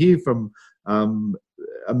we hear from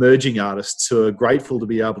emerging artists who are grateful to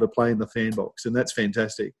be able to play in the fan box, and that's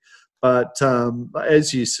fantastic. But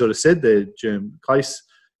as you sort of said there, Germ, Clace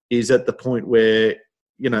is at the point where,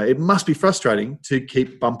 it must be frustrating to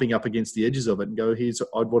keep bumping up against the edges of it and go,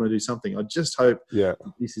 I'd want to do something. I just hope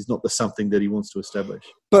this is not the something that he wants to establish.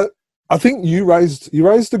 But I think you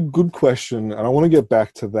raised a good question, and I want to get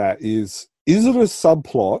back to that, is it a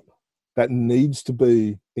subplot that needs to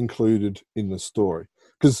be included in the story?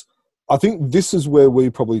 Because I think this is where we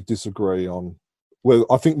probably disagree on. Well,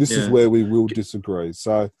 I think this is where we will disagree.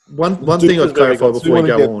 So one thing I'd clarify before we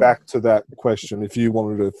go on. Get back to that question, if you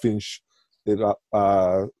wanted to finish it up,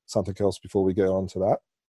 something else before we get on to that.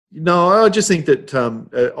 No, I just think that,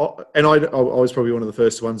 and I was probably one of the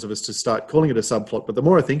first ones of us to start calling it a subplot. But the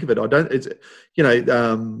more I think of it,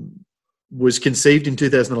 was conceived in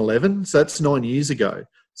 2011, so that's 9 years ago.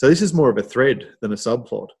 So this is more of a thread than a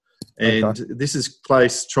subplot. And this is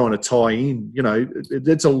Clace trying to tie in,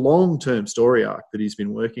 it's a long-term story arc that he's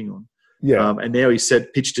been working on. Yeah. And now he's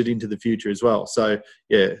pitched it into the future as well. So,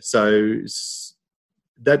 that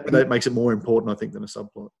makes it more important, I think, than a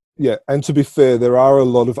subplot. Yeah. And to be fair, there are a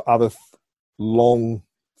lot of other long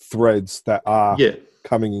threads that are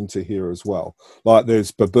coming into here as well. Like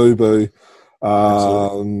there's Babubu,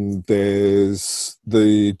 there's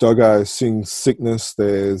the Dogai Singh sickness,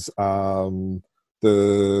 there's...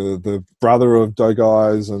 the brother of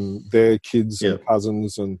Dogai's and their kids and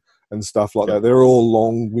cousins and stuff like that. They're all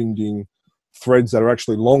long-winding threads that are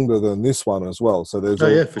actually longer than this one as well. So there's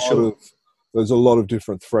there's a lot of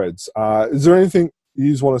different threads. Is there anything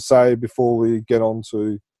you want to say before we get on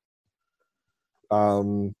to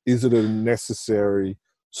is it a necessary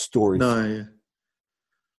story? No.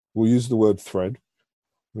 We'll use the word thread.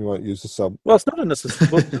 We won't use the sub. Well, it's not a necessary.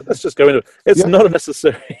 Let's just go into it. It's not a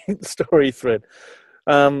necessary story thread.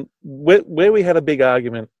 Where we had a big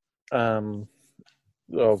argument, it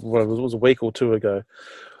was a week or two ago,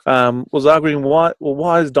 was arguing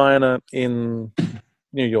why is Diana in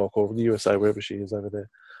New York or the USA, wherever she is over there,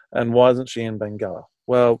 and why isn't she in Bengala?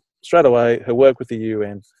 Well, straight away, her work with the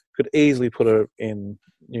UN could easily put her in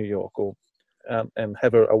New York or and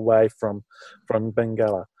have her away from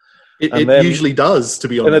Bengala. It usually does, to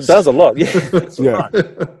be honest. And it does a lot, That's yeah.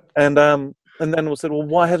 Right. And then we said, well,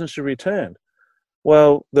 why hasn't she returned?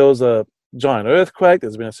 Well, there was a giant earthquake.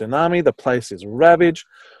 There's been a tsunami. The place is ravaged.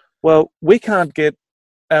 Well, we can't get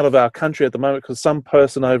out of our country at the moment because some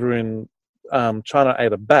person over in China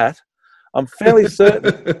ate a bat. I'm fairly certain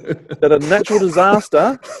that a natural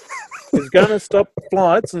disaster is going to stop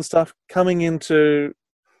flights and stuff coming into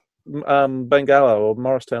Bengala or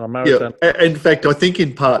Morristown or Maritime. Yeah. In fact, I think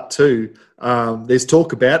in part 2, there's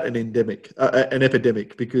talk about an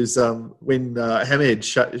epidemic, because when Hamid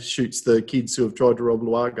shoots the kids who have tried to rob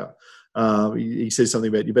Luaga, he says something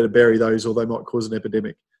about you better bury those or they might cause an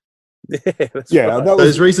epidemic. Yeah, right.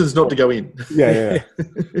 There's reasons not to go in. Yeah.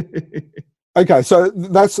 Okay, so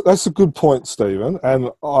that's a good point, Stephen, and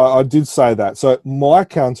I did say that. So my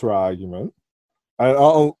counter argument,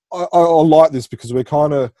 and I like this because we're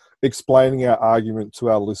kind of explaining our argument to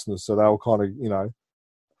our listeners, so they'll kind of,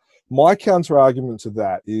 my counter argument to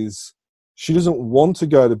that is she doesn't want to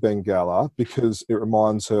go to Bengala because it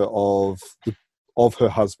reminds her of her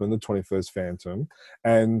husband, the 21st Phantom,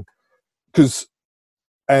 and because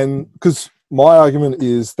my argument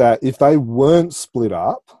is that if they weren't split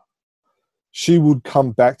up, she would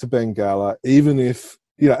come back to Bengala, even if,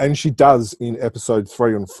 and she does in episode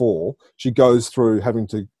 3 and 4. She goes through having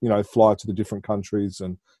to, fly to the different countries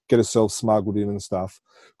and get herself smuggled in and stuff.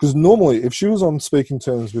 Because normally, if she was on speaking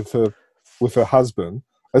terms with her husband,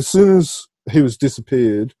 as soon as he was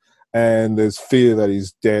disappeared and there's fear that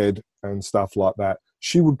he's dead and stuff like that,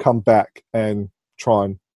 she would come back and try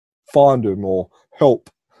and find him or help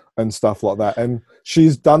and stuff like that. And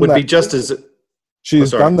she's done Would that. be just as She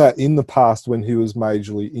has done that in the past when he was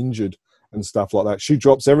majorly injured and stuff like that. She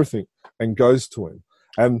drops everything and goes to him.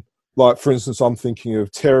 And like, for instance, I'm thinking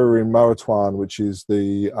of Terror in Moratwan, which is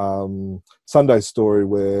the Sunday story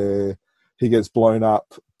where he gets blown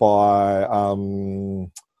up by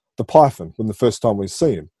the Python when the first time we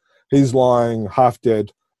see him. He's lying half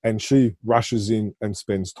dead and she rushes in and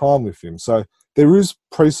spends time with him. So there is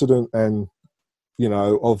precedent and,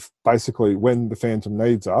 of basically when the Phantom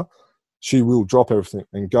needs her, she will drop everything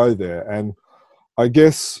and go there. And I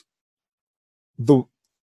guess the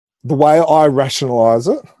way I rationalise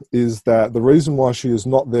it is that the reason why she is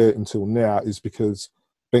not there until now is because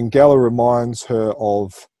Bengala reminds her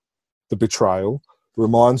of the betrayal,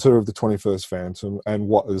 reminds her of the 21st Phantom and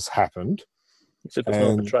what has happened. Except it's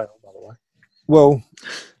not a betrayal, by the way. Well,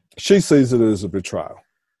 she sees it as a betrayal.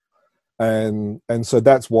 And so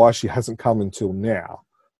that's why she hasn't come until now.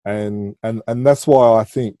 And that's why I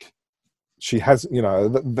think she has,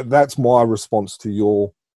 that's my response to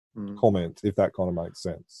your comment, if that kind of makes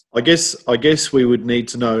sense. I guess we would need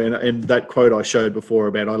to know, and that quote I showed before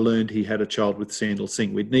about I learned he had a child with Sandal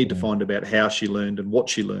Singh, we'd need to find about how she learned and what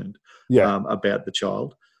she learned about the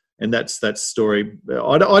child. And that's that story.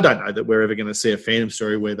 I don't know that we're ever going to see a Phantom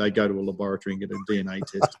story where they go to a laboratory and get a DNA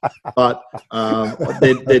test. But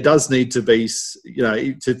there does need to be,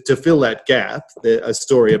 to fill that gap, a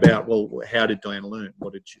story about, well, how did Diana learn?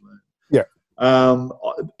 What did she learn? Yeah.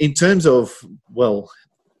 In terms of, well,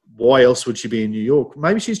 why else would she be in New York?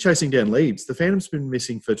 Maybe she's chasing down leads. The Phantom's been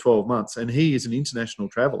missing for 12 months and he is an international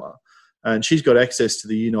traveller and she's got access to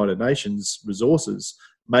the United Nations resources.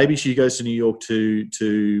 Maybe she goes to New York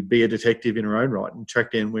to be a detective in her own right and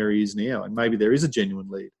track down where he is now. And maybe there is a genuine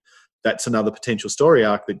lead. That's another potential story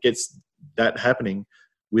arc that gets that happening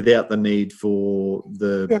without the need for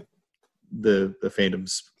the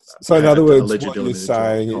Phantoms. So in other words, what you're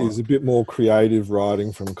saying is a bit more creative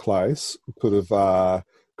writing from Clace. Could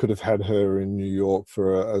have had her in New York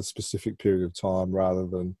for a specific period of time rather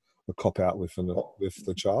than a cop out with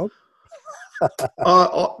the child.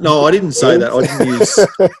 No, I didn't say that.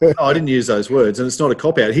 I didn't use those words, and it's not a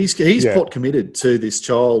cop out. He's plot committed to this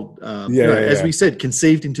child. As we said,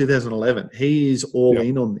 conceived in 2011. He is all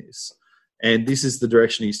in on this, and this is the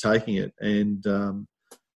direction he's taking it. And I'm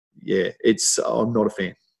not a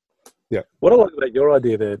fan. Yeah. What I like about your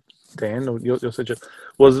idea there, Dan, or your suggestion,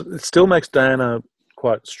 was it still makes Diana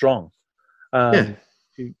quite strong.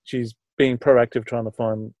 She's being proactive, trying to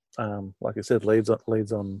find, like I said, leads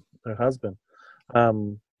on her husband,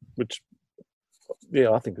 which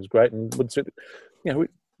I think is great and would suit.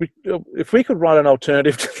 If we could write an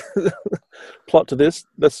alternative plot to this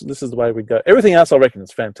is the way we'd go. Everything else, I reckon,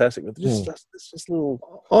 is fantastic. But it's just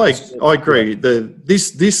little. I agree.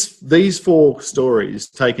 These 4 stories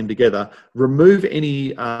taken together remove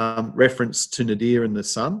any reference to Nadir and the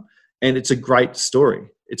son, and it's a great story.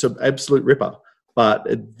 It's an absolute ripper. But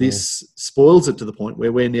this spoils it to the point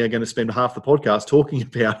where we're now going to spend half the podcast talking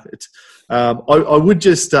about it. I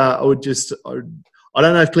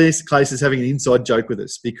don't know if Clace is having an inside joke with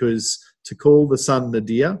us, because to call the son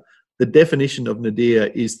Nadir, the definition of Nadir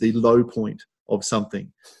is the low point of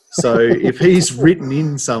something. So if he's written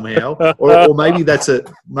in somehow, or maybe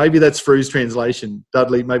that's Fru's translation.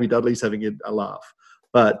 Maybe Dudley's having a laugh.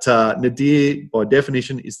 But Nadir, by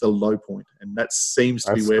definition, is the low point, and that seems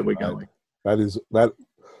to be where we're going. That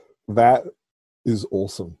is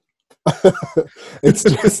awesome. It's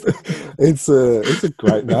a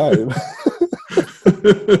great name.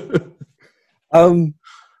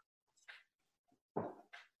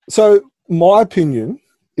 So my opinion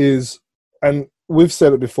is, and we've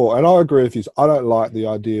said it before, and I agree with you, I don't like the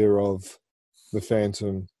idea of the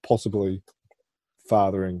Phantom possibly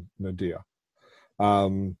fathering Nadir.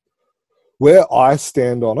 Where I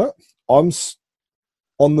stand on it, I'm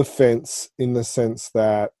on the fence in the sense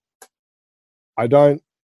that I don't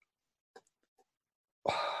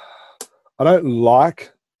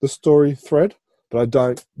like the story thread, but I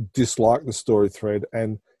don't dislike the story thread,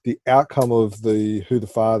 and the outcome of who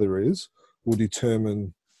the father is will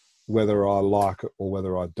determine whether I like it or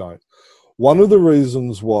whether I don't. One of the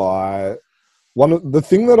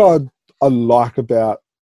thing that I like about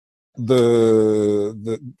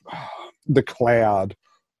the cloud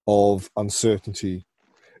of uncertainty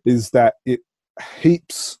is that it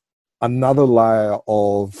heaps another layer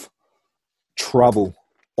of trouble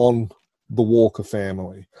on the Walker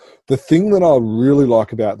family. The thing that I really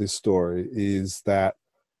like about this story is that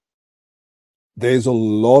there's a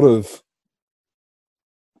lot of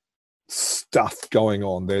stuff going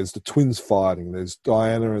on. There's the twins fighting. There's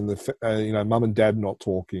Diana and the mum and dad not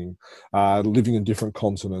talking, living in different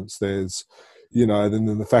continents. There's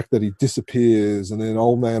then the fact that he disappears, and then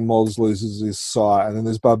old man Moz loses his sight, and then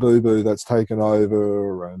there's Babubu that's taken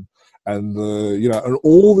over, and and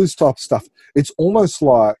all this type of stuff. It's almost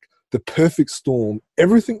like the perfect storm.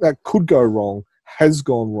 Everything that could go wrong has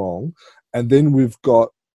gone wrong, and then we've got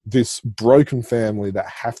this broken family that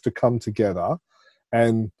have to come together,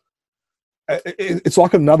 and it's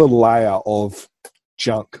like another layer of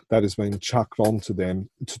junk that has been chucked onto them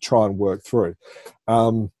to try and work through.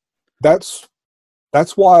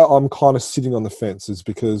 That's why I'm kind of sitting on the fence, is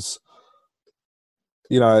because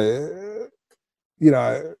it's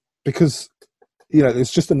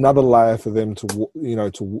just another layer for them to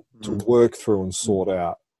work through and sort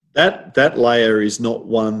out. That layer is not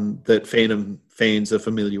one that Phantom fans are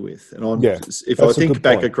familiar with. And if I think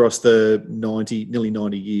back across the nearly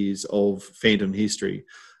 90 years of Phantom history,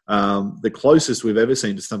 the closest we've ever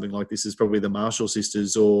seen to something like this is probably the Marshall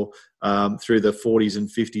sisters, or through the 40s and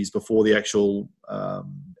 50s before the actual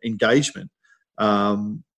engagement,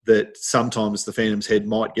 that sometimes the Phantom's head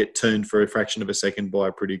might get turned for a fraction of a second by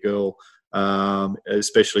a pretty girl,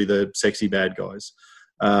 especially the sexy bad guys.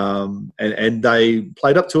 And they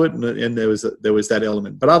played up to it, and there was that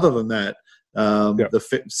element. But other than that, the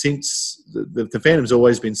Phantom's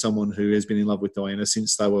always been someone who has been in love with Diana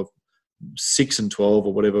since they were 6 and 12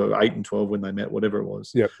 or whatever, 8 and 12 when they met, whatever it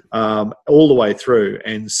was, all the way through.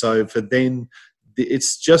 And so for them,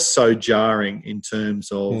 it's just so jarring in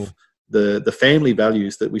terms of the family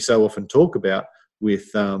values that we so often talk about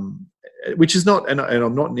with, which is not, and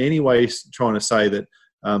I'm not in any way trying to say that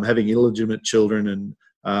having illegitimate children and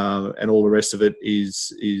all the rest of it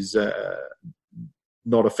is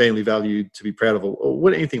not a family value to be proud of,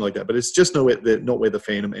 or anything like that. But it's just not where the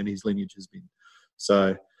Phantom and his lineage has been.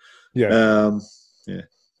 So, and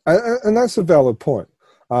that's a valid point.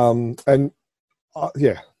 It's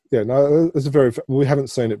we haven't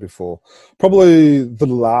seen it before. Probably the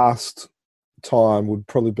last time would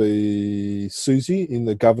probably be Susie in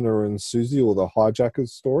the Governor and Susie, or the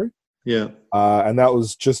hijackers story. Yeah. And that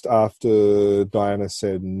was just after Diana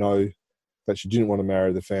said no, that she didn't want to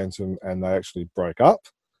marry the Phantom, and they actually broke up.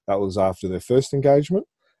 That was after their first engagement.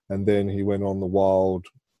 And then he went on the wild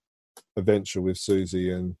adventure with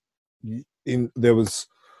Susie, and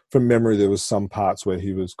from memory, there was some parts where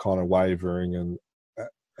he was kind of wavering and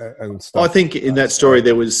stuff. I think in that story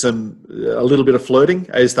there was a little bit of flirting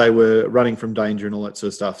as they were running from danger and all that sort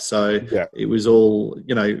of stuff. So it was all,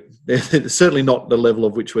 certainly not the level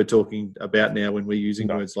of which we're talking about now when we're using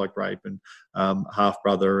words like rape and half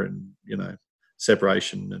brother and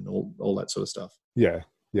separation and all that sort of stuff. Yeah.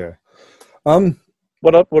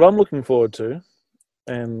 What I'm looking forward to,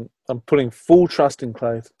 and I'm putting full trust in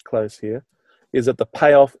Claes here, is that the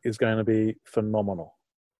payoff is going to be phenomenal.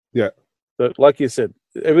 Yeah. But like you said,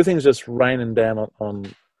 everything's just raining down on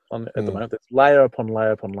at the moment. There's layer upon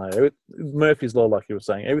layer upon layer. Murphy's Law, like you were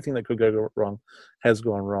saying, everything that could go wrong has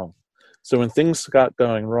gone wrong. So when things start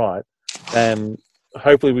going right, and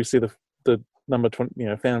hopefully we see the number 20,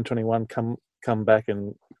 Phantom 21 come back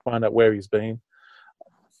and find out where he's been,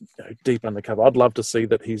 deep undercover. I'd love to see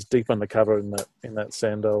that he's deep undercover in that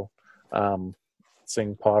Sandal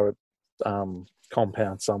Singh pirate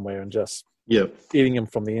compound somewhere, and just eating him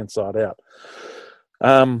from the inside out.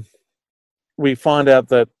 We find out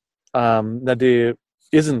that Nadir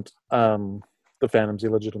isn't the Phantom's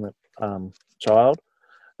illegitimate child,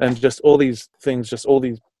 and just all these things, just all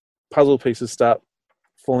these puzzle pieces start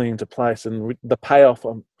falling into place, and the payoff,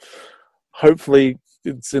 hopefully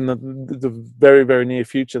it's in the very, very near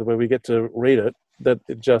future where we get to read it, that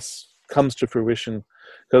it just comes to fruition.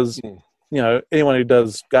 Because anyone who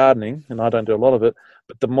does gardening, and I don't do a lot of it,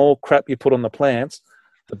 but the more crap you put on the plants,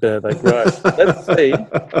 the better they grow.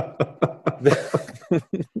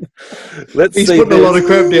 Let's see. He's putting a lot of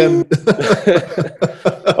crap down.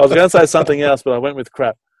 I was going to say something else, but I went with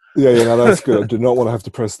crap. Yeah, that's good. I do not want to have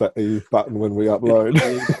to press that E button when we upload.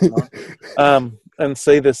 And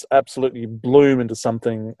see this absolutely bloom into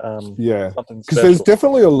something. Something because there's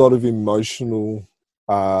definitely a lot of emotional.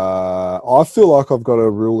 I feel like I've got a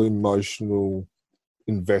real emotional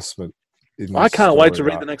investment in this I can't wait to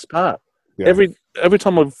story, read the next part. Yeah. Every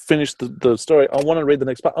time I've finished the story, I want to read the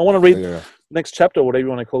next part. I want to read Yeah. the next chapter, or whatever you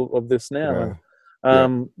want to call it, of this now. Yeah.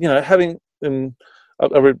 And, you know, having I'm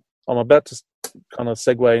about to kind of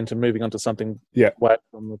segue into moving on to something away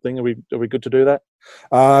from the thing. Are we good to do that?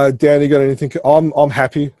 Dan, you got anything? I'm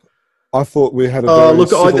happy. I thought we had a very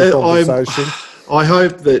civil conversation. I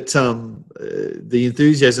hope that the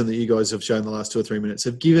enthusiasm that you guys have shown the last 2 or 3 minutes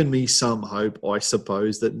have given me some hope, I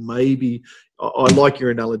suppose, that maybe I like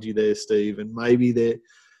your analogy there, Steve, and maybe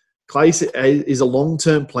Clay is a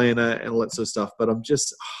long-term planner and all that sort of stuff, but I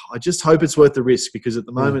just hope it's worth the risk, because at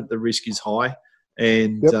the moment the risk is high,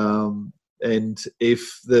 and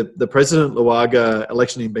if the President Luaga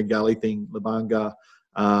election in Bengali thing, Labanga,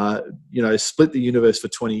 split the universe for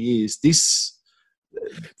 20 years, this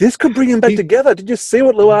could bring him back together. Did you see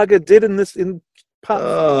what Luaga did in part?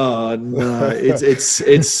 Oh no,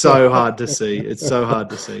 it's so hard to see. It's so hard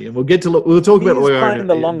to see, and we'll talk about Luaga playing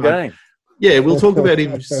the long game. Yeah, we'll talk about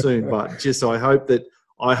him soon. But just I hope,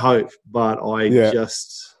 but I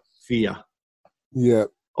just fear. Yeah.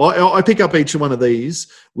 I pick up each one of these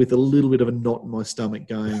with a little bit of a knot in my stomach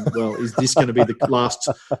going, well, is this going to be the last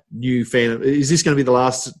is this going to be the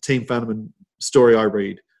last Team Fanaman story I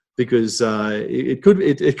read? Because it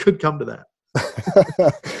could come to that.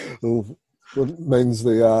 Well, it means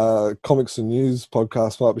the Comics and News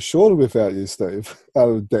podcast might be shorter without you, Steve.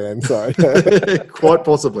 Dan, sorry. Quite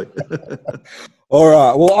possibly. All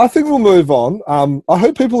right. Well, I think we'll move on. I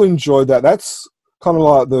hope people enjoyed that. That's kind of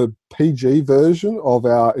like the PG version of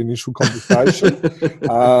our initial conversation.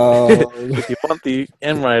 If you want the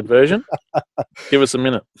M-rated version, give us a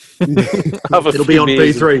minute. It'll be on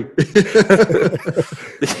P3.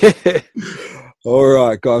 All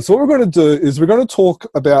right, guys. So what we're going to do is we're going to talk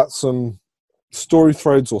about some story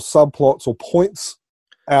threads or subplots or points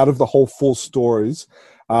out of the whole 4 stories.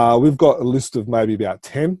 We've got a list of maybe about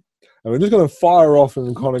 10, and we're just going to fire off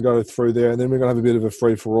and kind of go through there, and then we're going to have a bit of a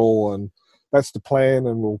free-for-all, and that's the plan,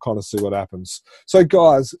 and we'll kind of see what happens. So,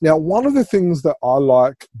 guys, now one of the things that I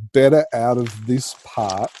like better out of this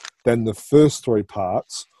part than the first 3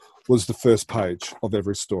 parts was the first page of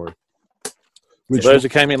every story. For those who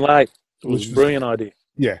came in late, it was a brilliant idea.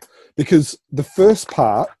 Yeah, because in the first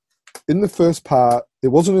part, it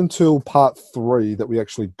wasn't until part 3 that we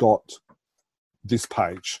actually got this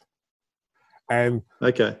page. And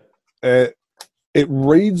it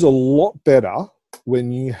reads a lot better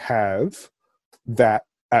when you have that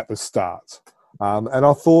at the start. And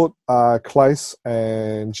I thought Clace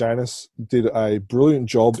and Janice did a brilliant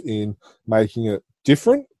job in making it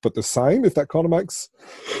different but the same, if that kind of makes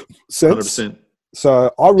sense. 100%.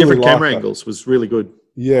 So I really different camera that. angles was really good.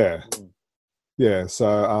 Yeah. Yeah, so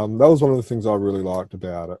that was one of the things I really liked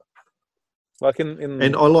about it. Like in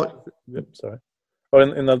and I like... sorry. Or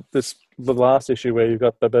in the last issue where you've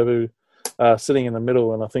got Bababu sitting in the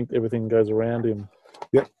middle, and I think everything goes around him.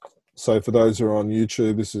 Yep. So for those who are on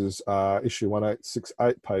YouTube, this is issue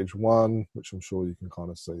 1868, page 1, which I'm sure you can kind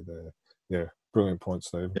of see there. Yeah, brilliant point,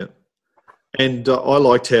 Steve. Yeah. And I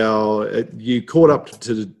liked how you caught up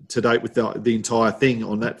to date with the entire thing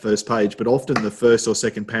on that first page, but often the first or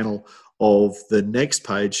second panel of the next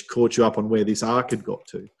page caught you up on where this arc had got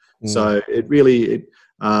to. So it really...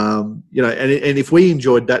 and if we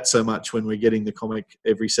enjoyed that so much when we're getting the comic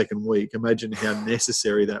every second week, imagine how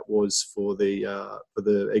necessary that was for the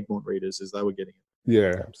Egmont readers as they were getting it.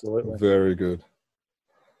 Yeah, absolutely, very good.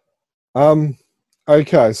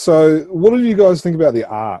 Okay, so what do you guys think about the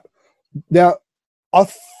art? Now, I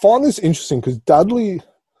find this interesting because Dudley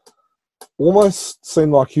almost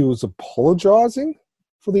seemed like he was apologising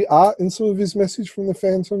for the art in some of his message from the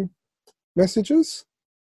Phantom messages.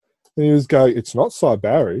 And he was going, it's not Cy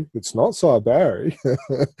Barry. It's not Cy Barry.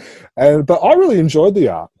 But I really enjoyed the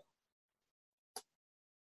art.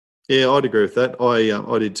 Yeah, I'd agree with that.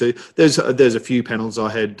 I did too. There's a few panels I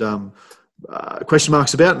had question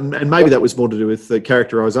marks about, and maybe that was more to do with the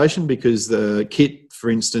characterization, because the Kit, for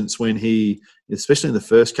instance, when he, especially in the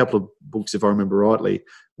first couple of books, if I remember rightly,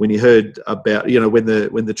 when he heard about, when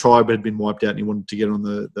the tribe had been wiped out and he wanted to get on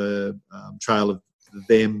the trail of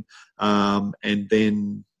them, and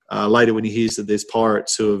then later when he hears that there's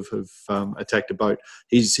pirates who have attacked a boat,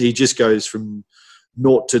 he just goes from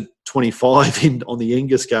 0 to 25 on the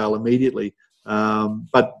Enga scale immediately.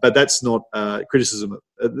 But that's not criticism.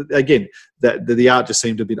 Again, that the art just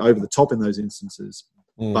seemed to have been over the top in those instances.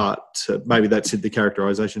 But maybe that's the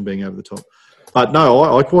characterization being over the top. But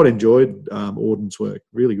no, I quite enjoyed Auden's work.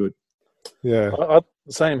 Really good. Yeah.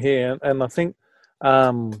 Same here, and I think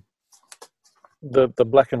the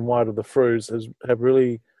black and white of the Frews have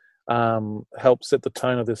really helped set the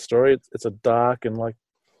tone of this story. It's a dark and, like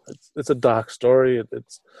it's a dark story.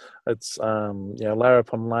 It's layer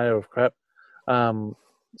upon layer of crap.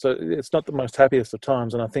 So it's not the most happiest of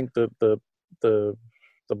times, and I think that the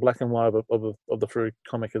black and white of the Fury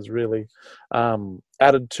comic has really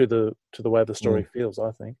added to the way the story feels,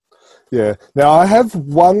 I think. Yeah. Now, I have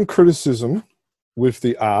one criticism with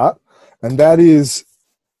the art, and that is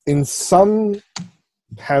in some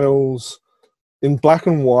panels, in black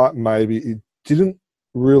and white maybe, it didn't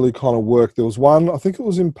really kind of work. There was one, I think it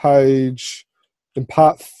was in part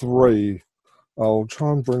 3. I'll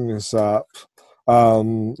try and bring this up.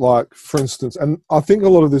 Like, for instance, and I think a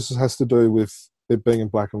lot of this has to do with it being in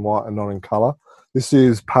black and white and not in colour. This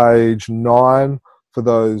is page 9. For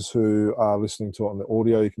those who are listening to it on the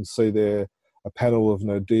audio, you can see there a panel of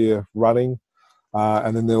Nadir running.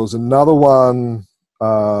 And then there was another one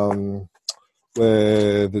where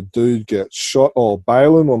the dude gets shot. Oh,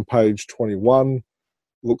 Balin on page 21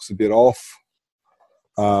 looks a bit off.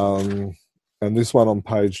 And this one on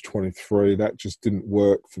page 23, that just didn't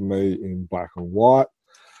work for me in black and white.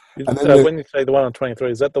 And then when you say the one on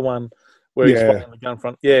 23, is that the one where he's fighting the gun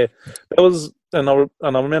front? Yeah, that was, and I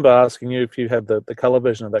remember asking you if you had the colour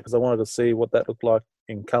version of that, because I wanted to see what that looked like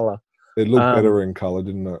in colour. It looked better in colour,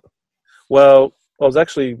 didn't it? Well, I was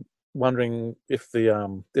actually wondering if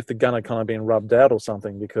the gun had kind of been rubbed out or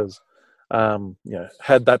something, because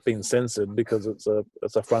had that been censored, because it's a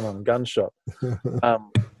front-on gunshot,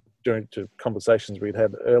 during conversations we'd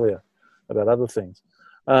had earlier about other things.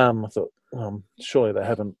 I thought, surely they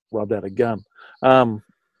haven't rubbed out a gun.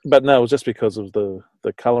 But no, it was just because of the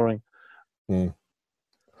colouring. Mm.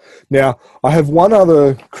 Now, I have one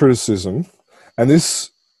other criticism, and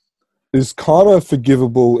this is kind of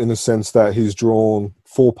forgivable in the sense that he's drawn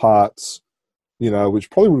 4 parts, which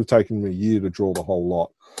probably would have taken me a year to draw the whole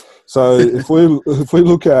lot. So if we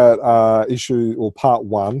look at issue or part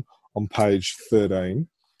 1 on page 13,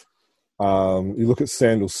 you look at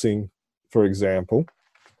Sandal Singh, for example,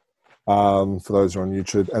 for those who are on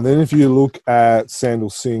YouTube. And then if you look at Sandal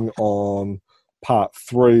Singh on part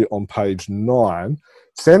 3 on page 9,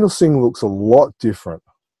 Sandal Singh looks a lot different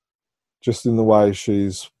just in the way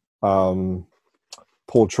she's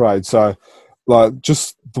portrayed. So, like,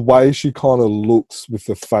 just the way she kind of looks with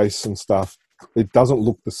the face and stuff, it doesn't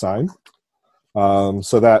look the same.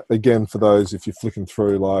 So that, again, for those, if you're flicking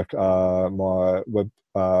through, like my web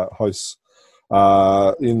hosts,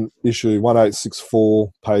 in issue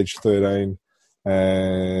 1864, page 13,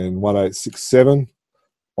 and 1867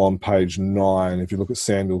 on page 9, if you look at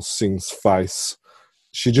Sandal Singh's face,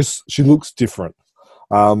 she looks different.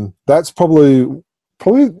 That's probably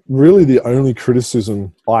really the only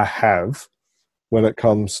criticism I have when it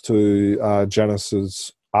comes to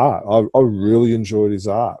Janice's art. I really enjoyed his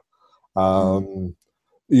art.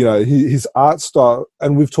 His art style,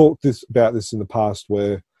 and we've talked about this in the past,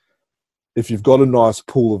 where if you've got a nice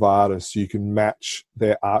pool of artists, you can match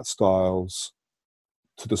their art styles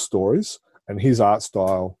to the stories, and his art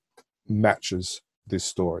style matches this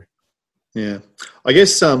story. Yeah. I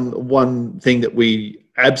guess one thing that we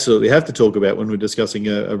absolutely have to talk about when we're discussing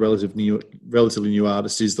a relatively new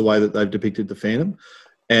artist is the way that they've depicted the Phantom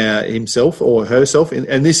himself or herself.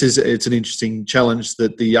 And it's an interesting challenge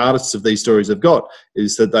that the artists of these stories have got,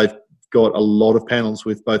 is that they've got a lot of panels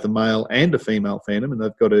with both a male and a female Phantom, and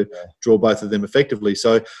they've got to draw both of them effectively.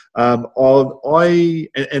 So and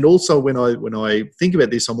also when I think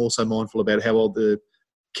about this, I'm also mindful about how old the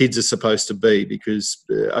kids are supposed to be, because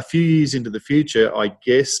a few years into the future, I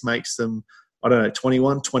guess, makes them,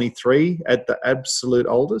 21, 23 at the absolute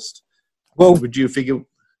oldest. Well, would you figure?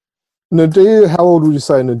 Nadir, how old would you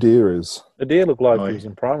say Nadir is? Nadir looked like he was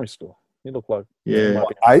in primary school. He looked like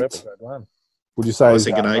 8. Would you say? I was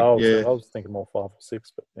thinking 8. I was thinking more 5 or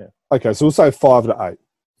 6, but yeah. Okay, so we'll say 5 to 8.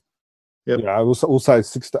 Yep. We'll say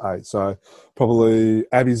 6 to 8. So probably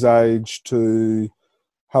Abby's age to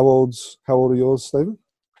how old are yours, Stephen?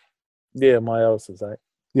 Yeah, my eldest is 8.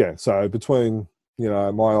 Yeah, so between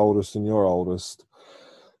my oldest and your oldest,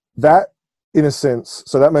 that in a sense,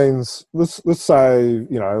 so that means let's say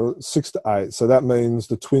 6 to 8. So that means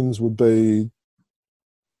the twins would be.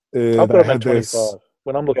 I'll put about 25.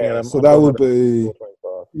 When I'm looking at them, so that would be 25.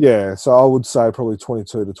 Yeah. So I would say probably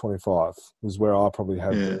 22 to 25 is where I probably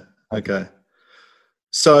have. Yeah. Okay.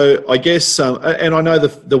 So I guess, and I know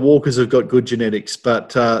the Walkers have got good genetics,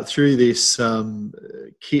 but through this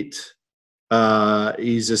Kit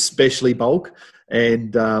is especially bulk,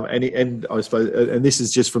 and I suppose, and this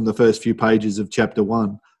is just from the first few pages of chapter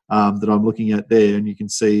 1 that I'm looking at there, and you can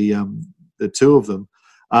see the two of them.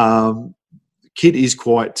 Kit is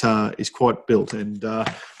quite built, and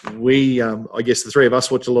we, I guess, the three of us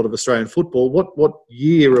watch a lot of Australian football. What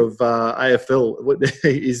year of AFL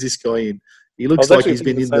is this guy in? He looks like he's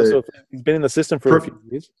been in he's been in the system for a few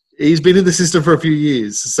years. He's been in the system for a few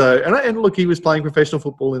years. So, and look, he was playing professional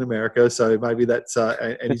football in America, so maybe that's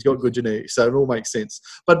and he's got good genetics, so it all makes sense.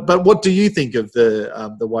 But what do you think of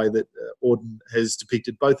the way that Auden has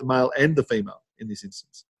depicted both the male and the female in this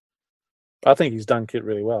instance? I think he's done Kit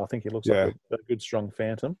really well. I think he looks Yeah. like a good, strong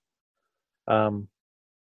phantom.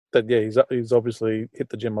 But yeah, he's obviously hit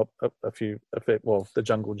the gym up a few. Well, the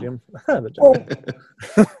jungle gym. The jungle.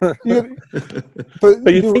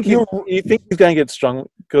 But you think he's going to get strong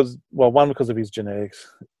because, well, one, because of his genetics,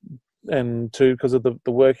 and two, because of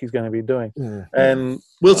the work he's going to be doing. Yeah. And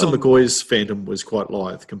Wilson McCoy's phantom was quite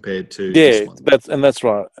lithe compared to this one. that's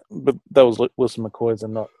right. But that was Wilson McCoy's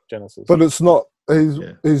and not Genesis. But it's not.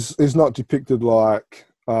 He's not depicted like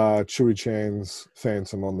Chewie Chan's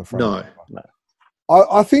phantom on the front. No.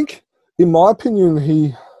 I think, in my opinion,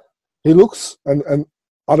 he looks, and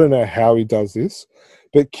I don't know how he does this,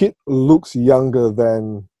 but Kit looks younger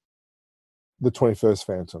than the 21st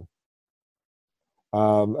Phantom.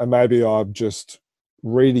 And maybe I'm just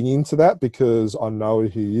reading into that because I know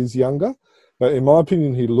he is younger. But in my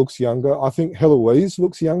opinion, he looks younger. I think Heloise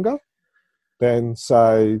looks younger than,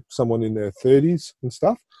 say, someone in their 30s and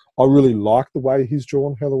stuff. I really like the way he's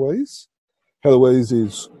drawn Heloise. Heloise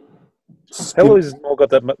is more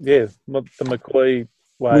got that, the McCoy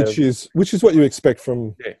way, which is what you expect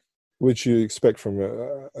from, Yeah. which you expect from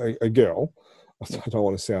a girl. I don't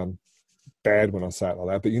want to sound bad when I say it like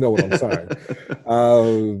that, but you know what I'm saying.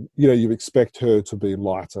 You expect her to be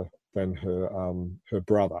lighter than her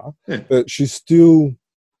brother, but she's still,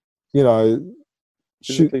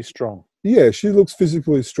 physically strong. Yeah, she looks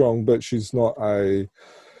physically strong, but she's not like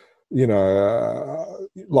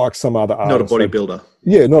some other artists. Not a bodybuilder.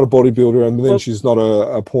 Yeah, not a bodybuilder, and then she's not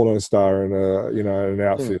a porno star in an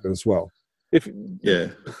outfit as well. If you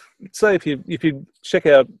check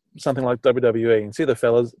out something like WWE and see the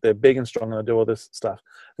fellas, they're big and strong and they do all this stuff.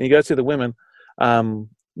 And you go see the women,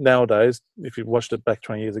 nowadays, if you watched it back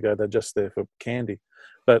 20 years ago, they're just there for candy.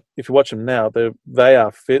 But if you watch them now, they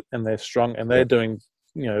are fit and they're strong and they're doing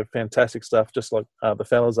fantastic stuff, just like the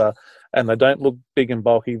fellas are, and they don't look big and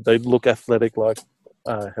bulky. They look athletic, like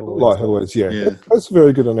Heloise. Like Heloise, yeah. That's a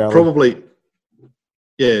very good analogy. Probably,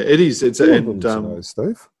 yeah, it is. It's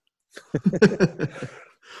Steve.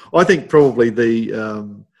 I think probably the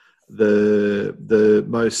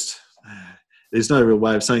most. There's no real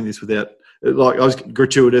way of saying this without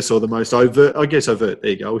gratuitous or the most overt. I guess overt.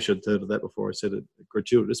 There you go. I should have thought of that before I said it.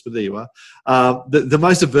 Gratuitous, but there you are. The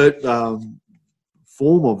most overt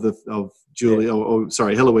form of Julie,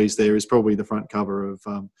 Heloise. There is probably the front cover of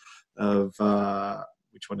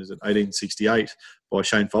which one is it? 1868 by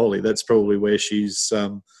Shane Foley. That's probably where she's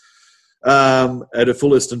at her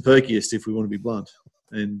fullest and perkiest, if we want to be blunt.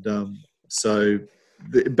 And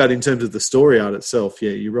but in terms of the story art itself,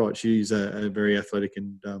 yeah, you're right. She's a very athletic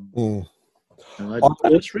and. I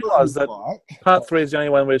just realised that part 3 is the only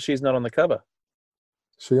one where she's not on the cover.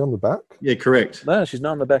 Is she on the back? Yeah, correct. No, she's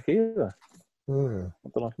not on the back either. Yeah.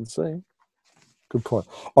 Not that I can see. Good point.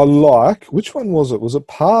 Which one was it? Was it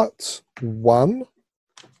part 1?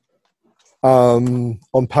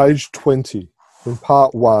 On page 20, in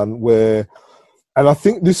part 1, and I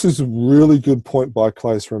think this is a really good point by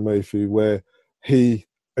Claes Ramifi, where he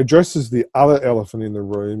addresses the other elephant in the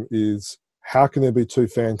room is, how can there be two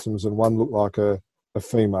phantoms and one look like a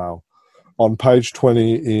female? On page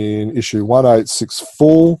 20 in issue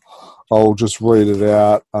 1864, I'll just read it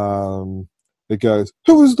out. It goes,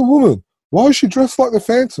 "Who is the woman? Why is she dressed like the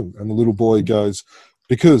phantom?" And the little boy goes,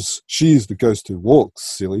 "Because she is the ghost who walks,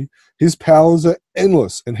 silly. His powers are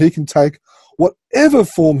endless and he can take whatever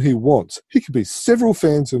form he wants. He could be several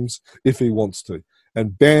phantoms if he wants to.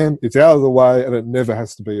 And bam, it's out of the way and it never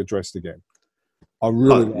has to be addressed again." I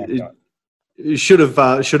really like that. You should have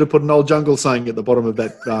put an old jungle saying at the bottom of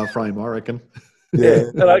that frame, I reckon. Yeah.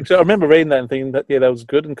 And I remember reading that and thinking that, that was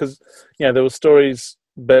good. And because, there were stories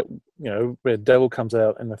that, where Devil comes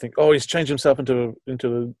out and I think, oh, he's changed himself into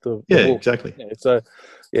the wolf. Exactly. Yeah, so,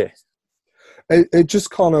 yeah. It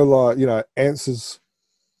just kind of answers,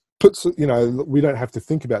 puts, we don't have to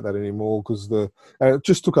think about that anymore because and it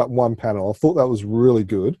just took up one panel. I thought that was really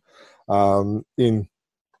good in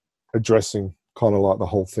addressing kind of like the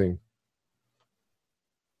whole thing.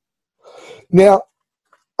 Now,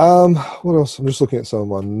 what else? I'm just looking at some of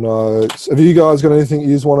my notes. Have you guys got anything you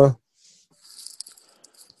just want to?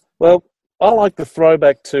 Well, I like the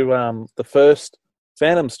throwback to the first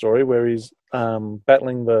Phantom story where he's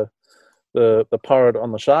battling the the pirate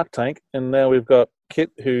on the Shark Tank, and now we've got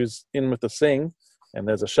Kit who's in with the Sing, and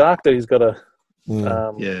there's a shark that he's got to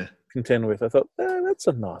contend with. I thought that's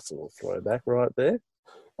a nice little throwback right there.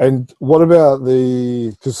 And what about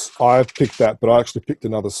because I picked that, but I actually picked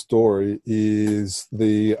another story, is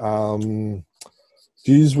the,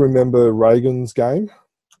 do you remember Reagan's Game?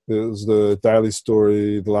 It was the daily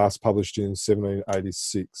story, the last published in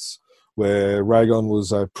 1786, where Reagan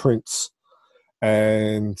was a prince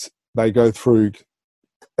and they go through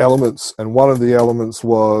elements, and one of the elements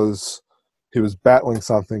was he was battling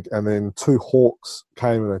something and then two hawks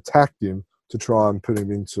came and attacked him to try and put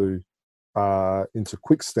him into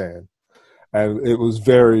quicksand. And it was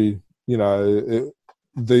very, the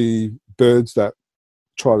birds that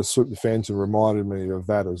try to swoop the phantom reminded me of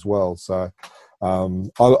that as well. So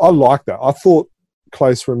I like that. I thought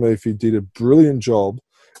Claes Remefi did a brilliant job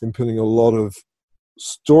in putting a lot of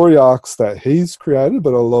story arcs that he's created,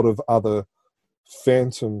 but a lot of other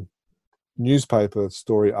phantom newspaper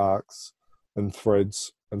story arcs and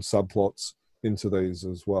threads and subplots into these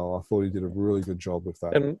as well. I thought he did a really good job with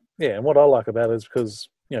that. And what I like about it is because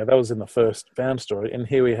that was in the first found story, and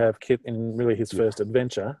here we have Kit in really his first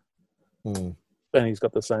adventure, and he's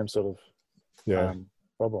got the same sort of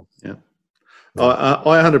problem. Yeah. I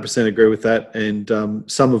 100% agree with that, and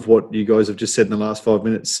some of what you guys have just said in the last 5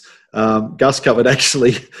 minutes, Gus covered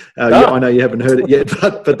actually. I know you haven't heard it yet,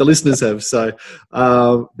 but the listeners have, so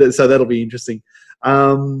that'll be interesting.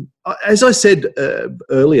 As I said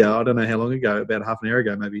earlier, I don't know how long ago, about half an hour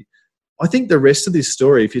ago maybe, I think the rest of this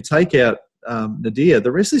story, if you take out Nadir,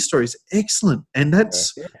 the rest of this story is excellent, and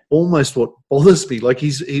that's almost what bothers me. Like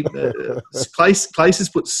Claes has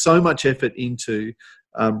put so much effort into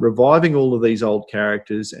reviving all of these old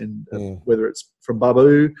characters, and whether it's from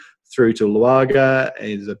Babu through to Luaga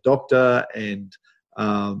as a doctor, and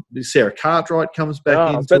Sarah Cartwright comes back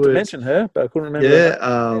into it. I was about to mention her, but I couldn't remember. Yeah,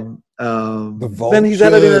 the Vultures. Then he's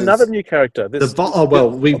added in another new character. We've buried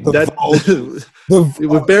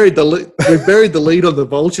the lead on the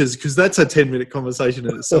Vultures, because that's a 10-minute conversation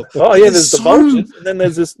in itself. Oh yeah, there's the Vultures, and then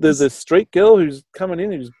there's this street girl who's coming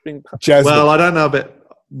in who's being. Jasmine. Well, I don't know about.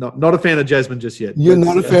 Not a fan of Jasmine just yet. You're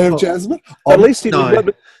not a fan of Jasmine? At least he's got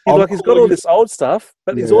all this old stuff,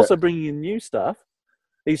 but he's also bringing in new stuff.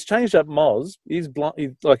 He's changed up Moz. He's blind.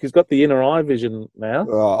 He's got the inner eye vision now.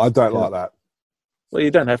 I don't like that. Well, you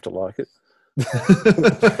don't have to like it.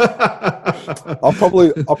 I'll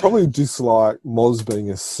probably dislike Moz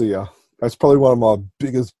being a seer. That's probably one of my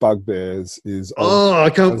biggest bugbears is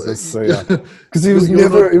I can't as a seer, because he was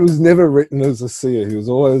never written as a seer. He was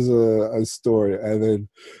always a story, and then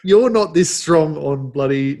you're not this strong on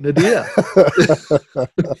bloody Nadir.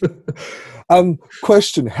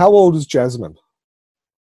 Question: how old is Jasmine?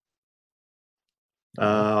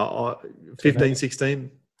 15,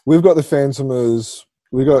 16. We've got the Phantom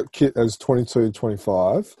we got Kit as 22,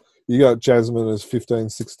 25. You got Jasmine as 15,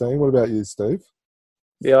 16. What about you, Steve?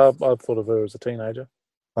 Yeah, I thought of her as a teenager.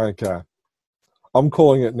 Okay. I'm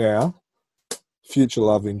calling it now. Future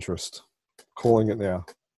love interest. Calling it now.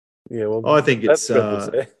 Yeah, well, I think it's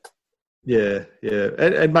yeah.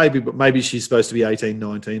 And maybe she's supposed to be 18,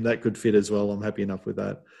 19. That could fit as well. I'm happy enough with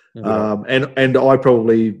that. Mm-hmm. And I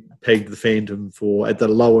probably pegged the Phantom at the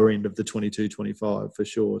lower end of the 22, 25 for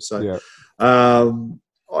sure. So I'm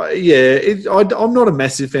not a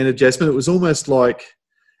massive fan of Jasmine. It was almost like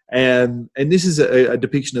and this is a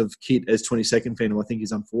depiction of Kit as 22nd Phantom, I think,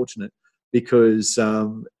 is unfortunate, because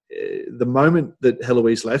the moment that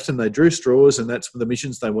Heloise left and they drew straws, and that's the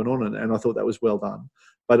missions they went on, and I thought that was well done.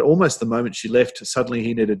 But almost the moment she left, suddenly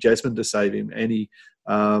he needed Jasmine to save him, and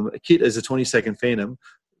Kit as a 22nd Phantom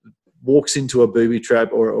walks into a booby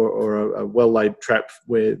trap or a well-laid trap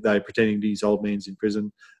where they're pretending these old man's in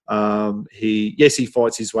prison. He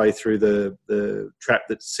fights his way through the trap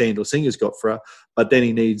that Sandor Singer's got for her, but then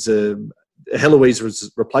he needs a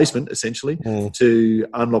Heloise's replacement, essentially, to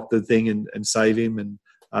unlock the thing and save him.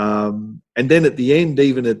 And then at the end,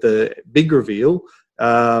 even at the big reveal,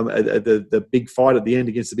 at the big fight at the end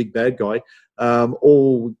against the big bad guy,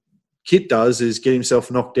 all Kit does is get himself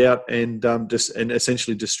knocked out and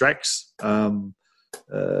essentially distracts Rula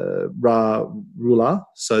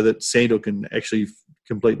so that Sandor can actually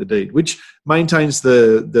complete the deed, which maintains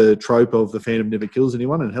the trope of the Phantom never kills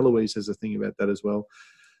anyone, and Heloise has a thing about that as well.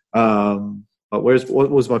 But what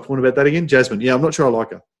was my point about that again? Jasmine. Yeah, I'm not sure I like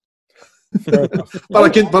her. but I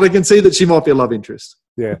can see that she might be a love interest.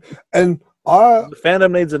 Yeah. And the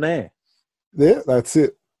Phantom needs an heir. Yeah, that's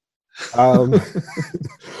it.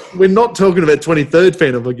 We're not talking about 23rd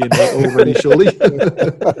Phantom again already, surely.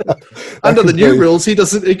 Under the new rules, he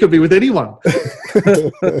could be with anyone.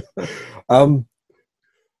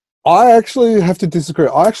 I actually have to disagree.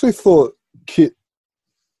 I actually thought Kit.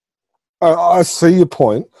 I see your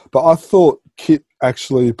point, but I thought Kit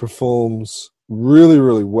actually performs really,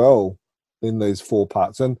 really well in these 4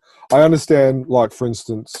 parts. And I understand, like, for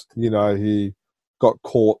instance, he got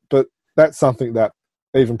caught, but that's something that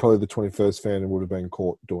even probably the 21st fan would have been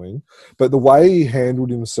caught doing. But the way he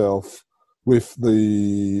handled himself with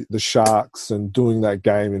the Sharks and doing that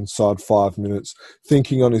game inside 5 minutes,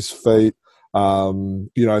 thinking on his feet, throwing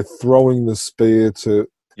the spear to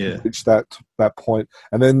reach that point.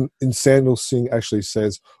 And then Sandal Singh actually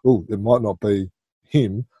says, oh, it might not be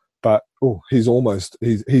him, but he's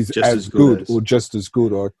just as good or just as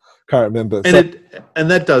good. I can't remember. And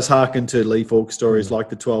that does harken to Lee Falk's stories like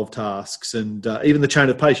the 12 tasks and even the chain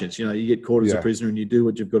of patience. You get caught as a prisoner and you do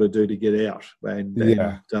what you've got to do to get out. And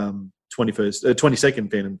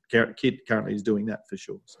 22nd Phantom Kit currently is doing that for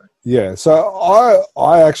sure. So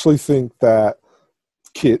I actually think that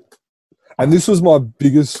Kit, and this was my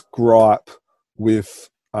biggest gripe with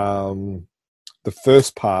the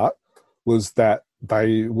first part, was that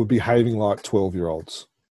they were behaving like 12-year-olds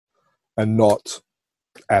and not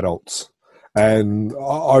adults. And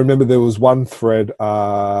I remember there was one thread,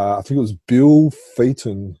 I think it was Bill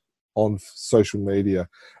Featon on social media,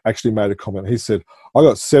 actually made a comment. He said, I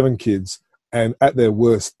got 7 kids, and at their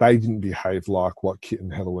worst, they didn't behave like what Kit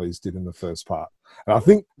and Heloise did in the first part. And I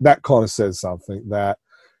think that kind of says something, that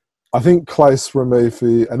I think Claes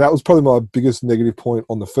Ramefi, and that was probably my biggest negative point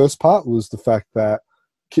on the first part, was the fact that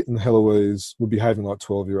Kit and Heloise were behaving like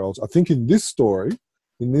 12-year-olds. I think in this story,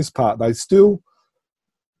 in this part, there was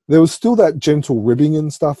still that gentle ribbing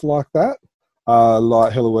and stuff like that.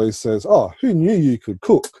 Like Heloise says, oh, who knew you could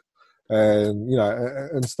cook? And,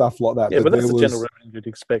 and stuff like that. Yeah, but that's the general ribbing you'd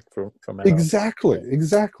expect from adults.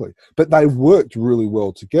 Exactly. But they worked really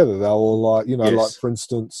well together. They were like, like, for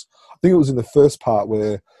instance, I think it was in the first part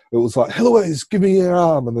where it was like, Heloise, give me your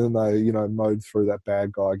arm. And then they, mowed through that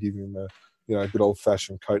bad guy, giving him a, good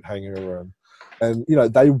old-fashioned coat hanger. And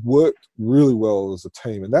they worked really well as a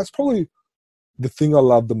team. And that's probably the thing I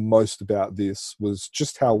loved the most about this, was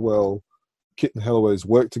just how well Kit and Heloise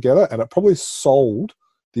worked together. And it probably sold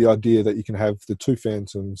the idea that you can have the 2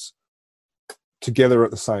 Phantoms together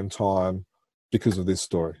at the same time because of this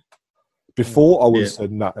story. Before, I would have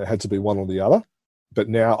said, no, it had to be one or the other. But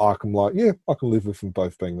now I can I can live with them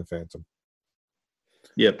both being the Phantom.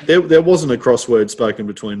 Yeah, there wasn't a crossword spoken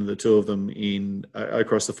between the 2 of them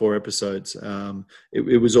across the 4 episodes.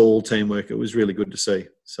 It was all teamwork. It was really good to see.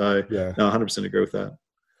 So, no, 100% agree with that.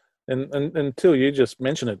 And until you just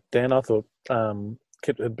mentioned it, Dan, I thought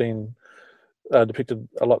Kit had been depicted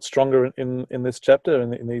a lot stronger in this chapter,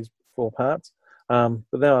 in these 4 parts. But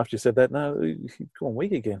now after you said that, no, he's gone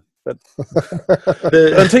weak again. But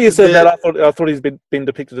until you said that, I thought he's been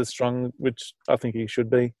depicted as strong, which I think he should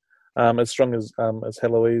be. As strong as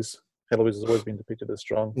Heloise. Heloise has always been depicted as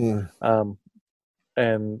strong.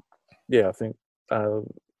 And I think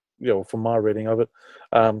from my reading of it,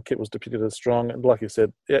 Kit was depicted as strong, and like you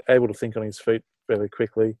said, able to think on his feet fairly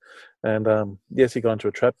quickly. And yes, he got into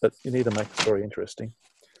a trap, but you need to make the story interesting.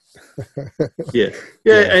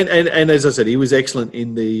 And as I said, he was excellent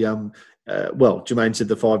in the Jermaine said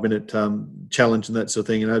the 5-minute challenge and that sort of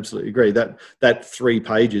thing, and I absolutely agree. That 3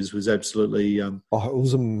 pages was absolutely it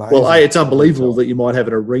was amazing. Well, it's unbelievable that you might have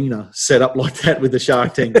an arena set up like that with a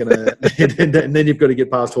shark tank and then you've got to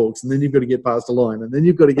get past hawks, and then you've got to get past a lion, and then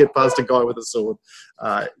you've got to get past a guy with a sword.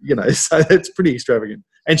 So it's pretty extravagant.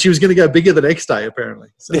 And she was going to go bigger the next day, apparently.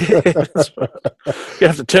 So. That's right. You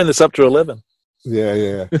have to turn this up to 11.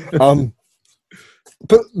 Yeah.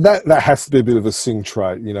 But that has to be a bit of a Sing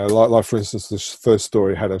trait, like for instance, the first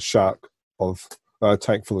story had a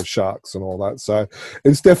tank full of sharks and all that. So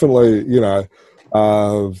it's definitely,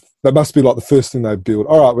 that must be like the first thing they build.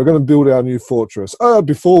 All right, we're going to build our new fortress.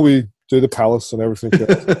 Before we do the palace and everything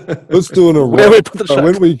else, let's do an array.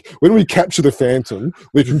 When we capture the Phantom,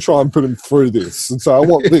 we can try and put him through this. And so I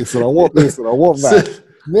want this, and I want this, and I want that.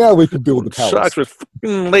 Now we can build the palace. Sharks with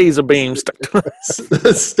laser beams.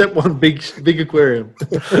 Step 1, big aquarium.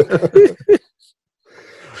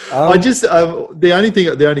 I just the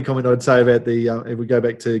only comment I'd say about if we go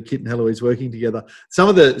back to Kit and Heloise working together, some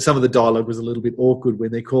of the dialogue was a little bit awkward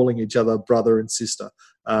when they're calling each other brother and sister.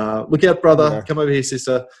 Look out, brother! Come over here,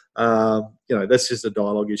 sister. That's just a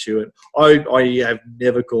dialogue issue. And I have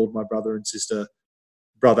never called my brother and sister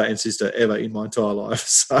ever in my entire life.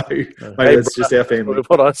 So maybe that's just our family.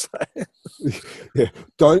 What I say.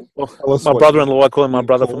 Don't tell us my brother-in-law, I call him my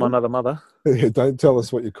brother from another mother. Yeah, don't tell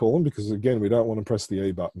us what you call him, because again, we don't want to press the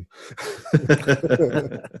E button.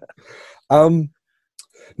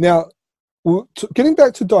 Now, getting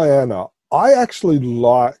back to Diana, I actually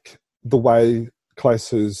like the way Claes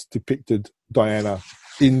has depicted Diana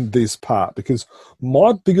in this part, because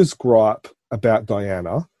my biggest gripe about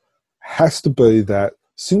Diana has to be that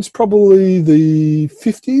since probably the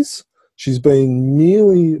 50s, she's been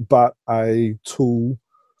merely but a tool,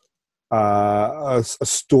 a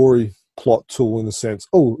story plot tool in the sense,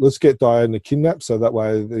 oh, let's get Diana kidnapped so that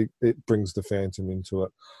way it brings the Phantom into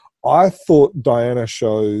it. I thought Diana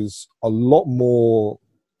shows a lot more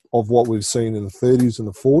of what we've seen in the 30s and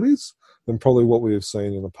the 40s than probably what we have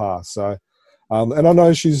seen in the past. So, and I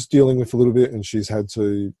know she's dealing with a little bit, and she's had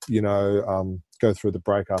to, go through the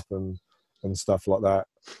breakup and stuff like that.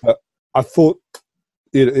 But I thought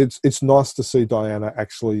it's nice to see Diana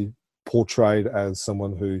actually portrayed as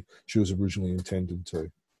someone who she was originally intended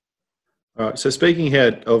to. All right. So speaking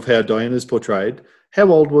of how Diana's portrayed, how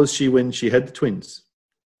old was she when she had the twins?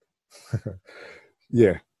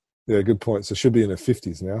 Yeah, good point. So she'll be in her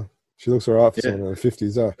 50s now. She looks all right for someone in her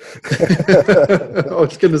 50s, I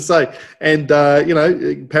was going to say. And,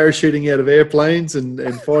 parachuting out of airplanes and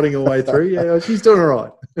fighting her way through. Yeah, she's doing all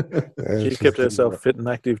right. Yeah, She kept herself fit and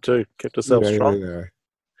active too. Kept herself strong. Yeah.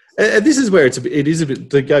 And this is where it is a bit,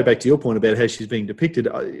 to go back to your point about how she's being depicted.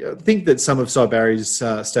 I think that some of Cy Barry's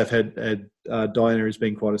staff had Diana as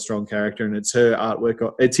being quite a strong character, and it's her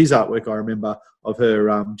artwork. It's his artwork, I remember, of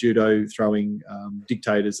her judo throwing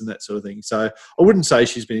dictators and that sort of thing. So I wouldn't say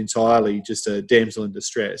she's been entirely just a damsel in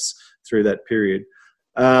distress through that period.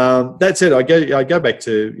 That said, I go back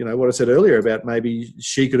to what I said earlier about maybe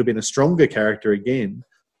she could have been a stronger character again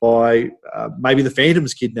by maybe the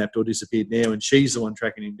Phantom's kidnapped or disappeared now, and she's the one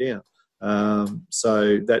tracking him down.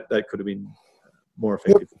 So that could have been more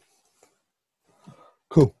effective. Yep.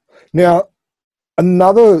 Cool. Now, in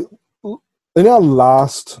our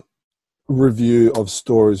last review of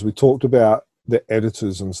stories, we talked about the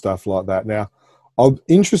editors and stuff like that. Now, I'm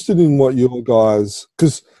interested in what your guys,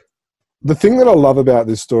 because the thing that I love about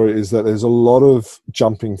this story is that there's a lot of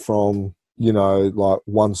jumping from like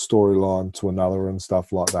one storyline to another and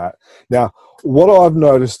stuff like that. Now, what I've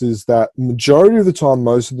noticed is that majority of the time,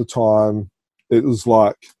 most of the time, it was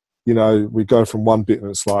like, we go from one bit and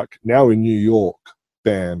it's like, now in New York,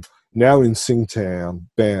 bam. Now in Singtown,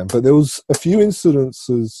 bam. But there was a few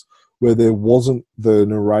incidences where there wasn't the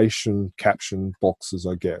narration caption boxes,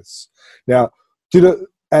 I guess. Now,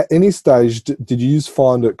 at any stage, did you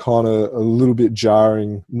find it kind of a little bit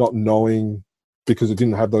jarring not knowing, because it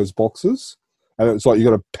didn't have those boxes, and it's like you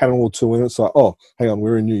got a panel or two in it. It's like, oh, hang on,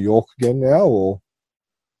 we're in New York again now, or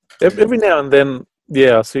Every now and then,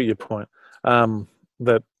 yeah, I see your point.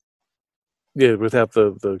 That without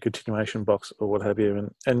the continuation box or what have you,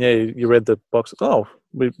 and you read the box. Oh,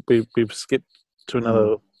 we've skipped to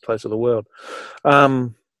another place of the world.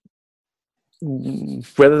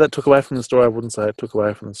 Whether that took away from the story, I wouldn't say it took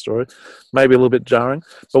away from the story. Maybe a little bit jarring,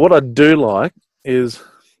 but what I do like is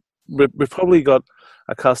we've probably got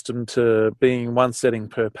accustomed to being one setting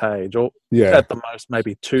per page, or at the most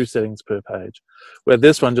maybe two settings per page, where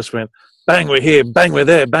this one just went bang, we're here, bang, we're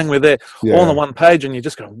there, bang, we're there, all on one page, and you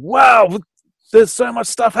just go, wow, there's so much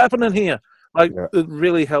stuff happening here. Like it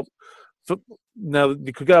really helped. Now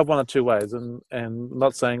you could go one or two ways, and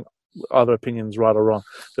not saying either opinion's right or wrong.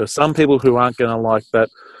 There are some people who aren't going to like that.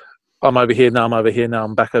 I'm over here now. I'm over here now.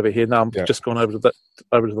 I'm back over here now. I'm just gone over to the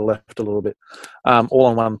left a little bit, all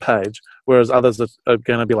on one page. Whereas others are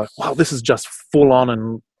going to be like, "Wow, this is just full on,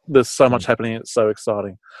 and there's so much happening. It's so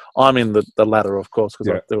exciting." I'm in the latter, of course, because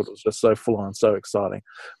I thought it was just so full on, so exciting.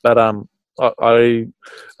 But I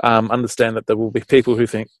understand that there will be people who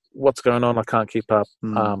think, "What's going on? I can't keep up.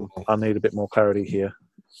 I need a bit more clarity here."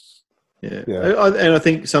 And I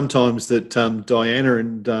think sometimes that Diana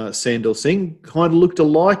and Sandor Singh kind of looked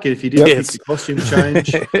alike. If you did think the costume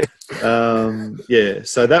change,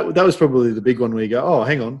 so that was probably the big one where you go, oh,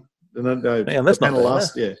 hang on, that's not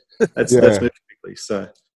last. That's moved quickly. So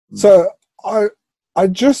I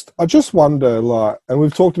just wonder, like, and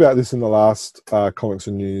we've talked about this in the last comics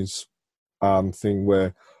and news thing,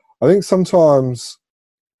 where I think sometimes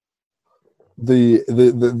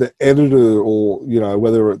the editor, or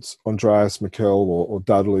whether it's Andreas Mikkel or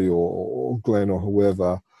Dudley or Glenn or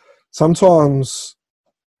whoever, sometimes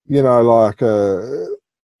I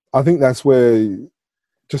think that's where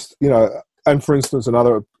just and for instance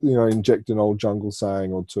another inject an old jungle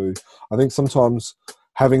saying or two. I think sometimes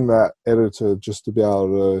having that editor just to be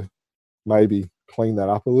able to maybe clean that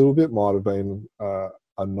up a little bit might have been a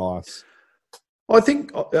nice. I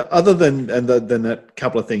think, other than that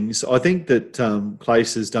couple of things, I think that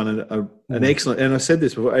Claes has done an excellent, and I said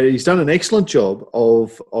this before, he's done an excellent job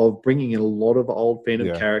of bringing in a lot of old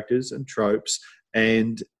Phantom characters and tropes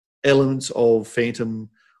and elements of Phantom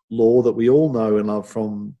lore that we all know and love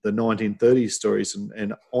from the 1930s stories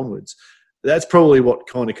and onwards. That's probably what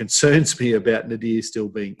kind of concerns me about Nadir still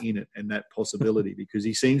being in it and that possibility, because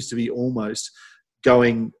he seems to be almost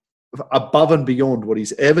going above and beyond what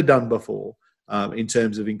he's ever done before in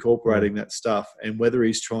terms of incorporating that stuff, and whether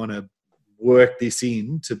he's trying to work this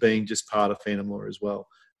in to being just part of Phantom Lore as well.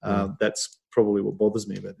 That's probably what bothers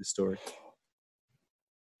me about this story.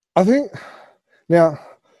 I think, now,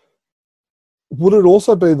 would it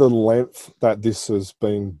also be the length that this has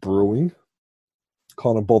been brewing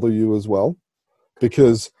kind of bother you as well?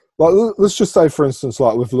 Because, like, let's just say, for instance,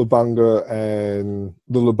 like with Lubunga and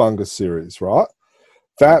the Lubunga series, right?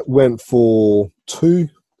 That went for 2-3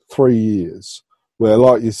 years, where,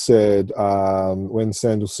 like you said, when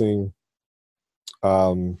Sandal Singh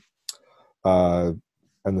and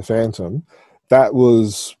the Phantom, that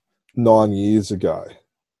was 9 years ago.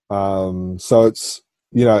 So it's,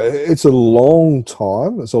 you know, it's a long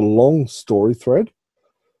time. It's a long story thread.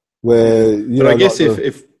 Where, but I guess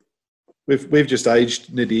if we've just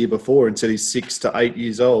aged Nadir before and said he's 6 to 8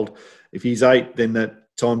 years old, if he's 8, then that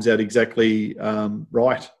times out exactly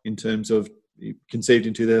right in terms of conceived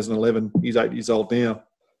in 2011. He's 8 years old now.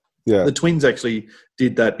 Yeah, the twins actually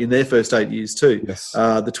did that in their first 8 years too. Yes.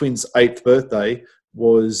 The twins' 8th birthday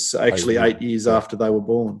was actually 8 years after they were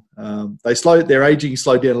born. Their aging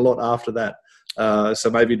slowed down a lot after that. So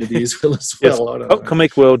maybe Nadir's will as well. I don't know.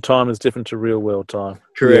 Comic world time is different to real world time.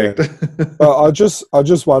 Correct. Yeah. I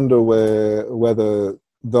just wonder whether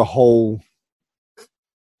the whole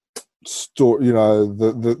story, you know,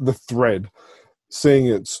 the thread, seeing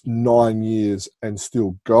it's 9 years and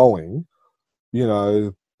still going, you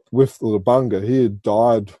know, with Lubunga, he had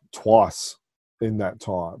died twice in that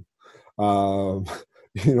time.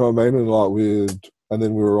 You know what I mean? And like and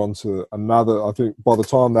then we were on to another, I think by the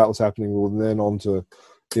time that was happening, we were then on to,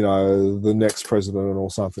 you know, the next president or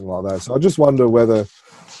something like that. So I just wonder whether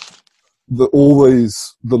the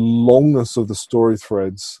longness of the story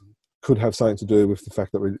threads could have something to do with the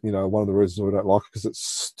fact that we, you know, one of the reasons we don't like it, because it's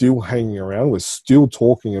still hanging around. We're still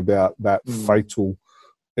talking about that fatal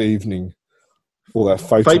evening. Or that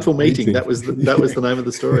fateful meeting. That was the name of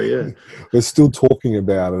the story. Yeah, we're still talking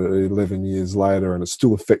about it 11 years later, and it's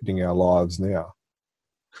still affecting our lives now.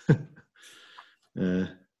 Yeah. I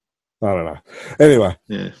don't know. Anyway,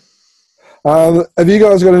 yeah. Have you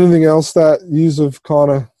guys got anything else that you have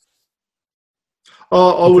kind of?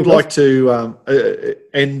 I would like to,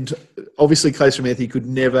 and obviously, Claes Ramethi could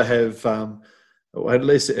never have.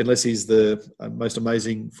 Unless he's the most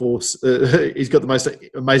amazing force, he's got the most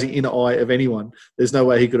amazing inner eye of anyone. There's no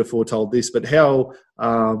way he could have foretold this. But how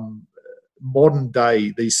modern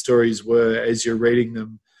day these stories were as you're reading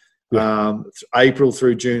them, April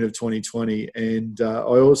through June of 2020. And I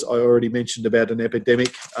already mentioned about an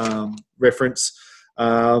epidemic reference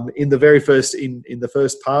in the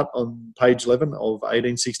first part on page 11 of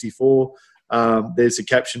 1864. There's a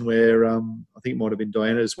caption where I think it might have been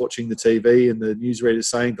Diana is watching the TV and the newsreader is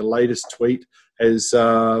saying the latest tweet has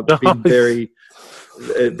been very,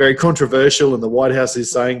 very controversial, and the White House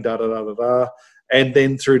is saying da da da da da. And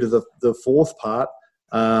then through to the fourth part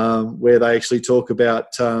where they actually talk about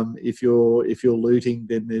if you're looting,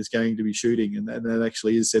 then there's going to be shooting, and that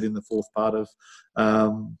actually is said in the fourth part of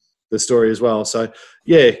the story as well. So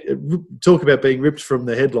yeah, talk about being ripped from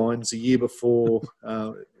the headlines a year before.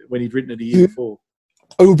 When he'd written it a year before.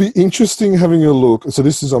 It would be interesting having a look. So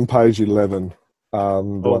this is on page 11, the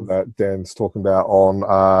one that Dan's talking about on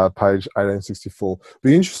page 1864.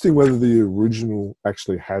 Be interesting whether the original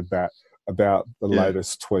actually had that about the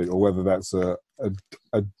latest tweet, or whether that's a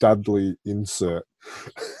Dudley insert.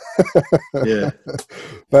 Yeah,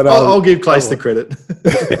 but I'll give Claes the credit.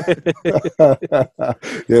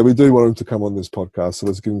 Yeah, we do want him to come on this podcast, so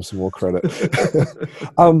let's give him some more credit.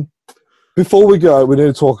 Before we go, we need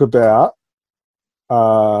to talk about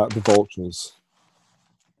the Vultures.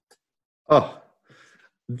 Oh,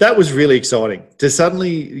 that was really exciting to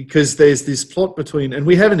suddenly, because there's this plot between, and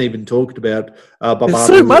we haven't even talked about Bababu. There's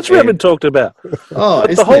so much we haven't talked about. Oh,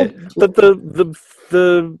 the whole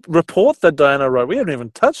the report that Diana wrote, we haven't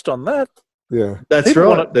even touched on that. Yeah, that's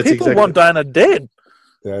people right. People want Diana dead.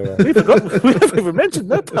 Yeah. We haven't even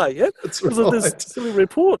mentioned that part yet. That's right. This silly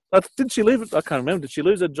report. Did she leave it? I can't remember. Did she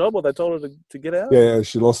lose her job, or they told her to get out? Yeah,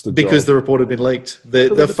 she lost her job. Because the report had been leaked.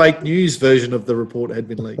 The fake news version of the report had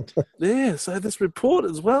been leaked. Yeah, so this report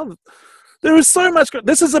as well. There is so much.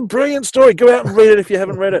 This is a brilliant story. Go out and read it if you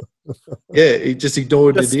haven't read it. Yeah, he just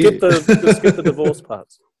ignored it. Skip the divorce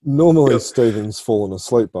parts. Normally, Stephen's fallen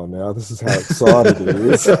asleep by now. This is how excited he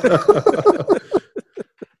is.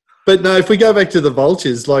 But no, if we go back to the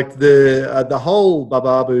vultures, like the whole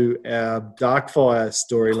Bababu Darkfire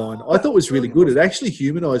storyline, I thought was really good. It actually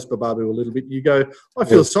humanised Bababu a little bit. You go, I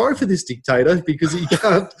feel sorry for this dictator because he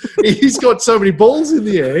can't. He's got so many balls in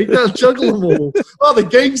the air, he can't juggle them all. Oh, the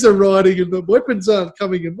gangs are riding and the weapons aren't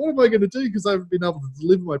coming. And what am I going to do because I haven't been able to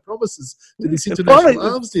deliver my promises to this international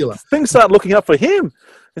arms dealer? Things start looking up for him.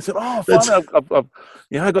 He said, "Oh, finally,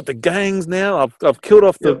 I've got the gangs now. I've killed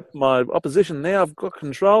off my opposition. Now I've got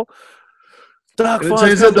control." And it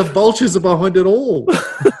turns out the vultures are behind it all.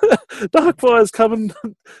 Darkfire's coming.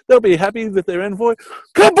 They'll be happy with their envoy.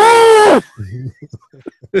 Kaboom!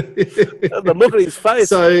 The look at his face.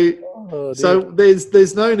 So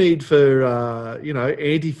there's no need for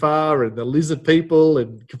Antifa and the lizard people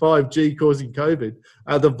and 5G causing COVID.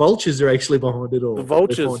 The vultures are actually behind it all. The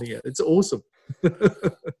vultures. It's awesome.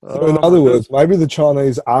 So in other words, maybe the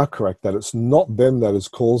Chinese are correct that it's not them that has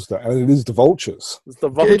caused that, and it is the vultures. It's the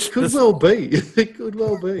vultures. It could well be. It could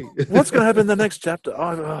well be. What's going to happen in the next chapter?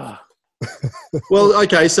 Well,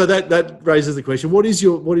 okay. So that raises the question: What is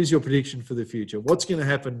your prediction for the future? What's going to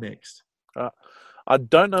happen next? I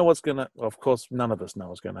don't know what's going to. Of course, none of us know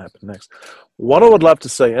what's going to happen next. What I would love to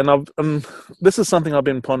see, and this is something I've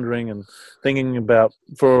been pondering and thinking about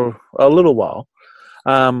for a little while.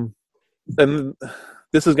 And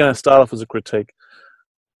this is going to start off as a critique,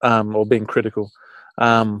 or being critical,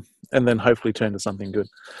 and then hopefully turn to something good.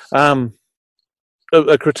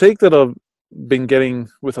 A critique that I've been getting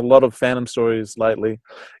with a lot of Phantom stories lately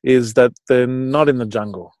is that they're not in the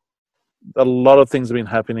jungle. A lot of things have been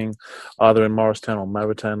happening either in Morristown or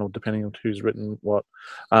Maveritan, or depending on who's written what,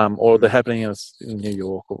 or they're happening in New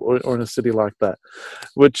York or in a city like that,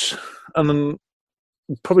 which, and then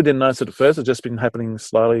probably didn't notice it at first. It's just been happening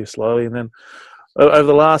slowly, and then over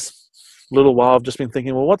the last little while, I've just been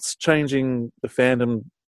thinking, well, what's changing the fandom?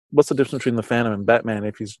 What's the difference between the Phantom and Batman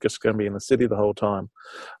if he's just going to be in the city the whole time,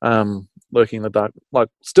 lurking in the dark? Like,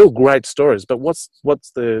 still great stories, but what's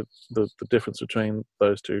the difference between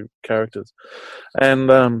those two characters? And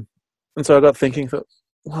so I got thinking,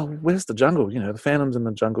 well, where's the jungle? The Phantom's in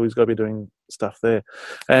the jungle. He's got to be doing stuff there.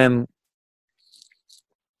 And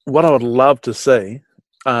what I would love to see,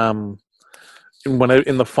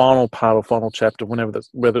 in the final part or final chapter, whether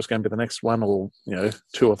it's going to be the next one or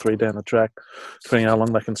 2 or 3 down the track, depending on how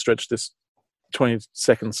long they can stretch this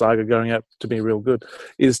 20-second saga going out to be real good,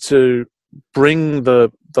 is to bring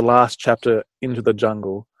the last chapter into the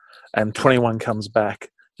jungle, and 21 comes back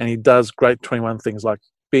and he does great 21 things, like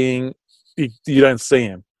you don't see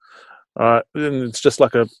him, all right, and it's just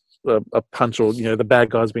like a punch, or the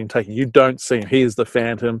bad guy's being taken. You don't see him. He is the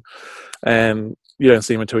Phantom, and you don't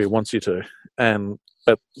see him until he wants you to.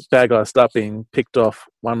 But bad guys start being picked off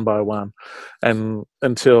one by one, and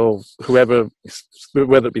until whether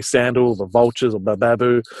it be Sandal, the Vultures, or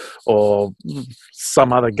Bababu, or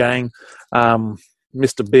some other gang,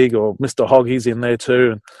 Mr. Big or Mr. Hog, he's in there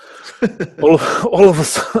too, and all of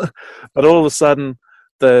a sudden.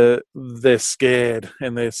 They're scared,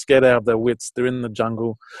 and they're scared out of their wits. They're in the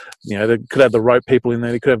jungle. They could have the rope people in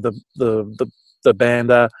there. They could have the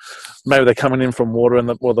banda. Maybe they're coming in from water,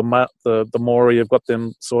 or the Maori have got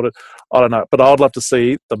them sorted. I don't know, but I'd love to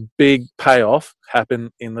see the big payoff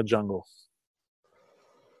happen in the jungle.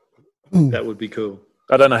 That would be cool.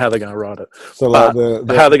 I don't know how they're going to write it. So like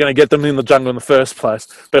how they're going to get them in the jungle in the first place.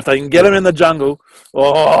 But if they can get them in the jungle,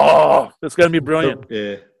 it's going to be brilliant.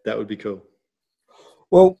 Yeah, that would be cool.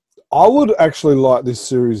 Well, I would actually like this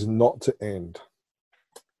series not to end,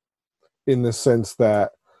 in the sense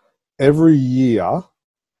that every year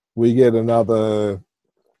we get another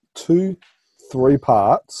 2-3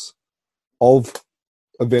 parts of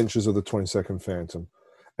Adventures of the 22nd Phantom.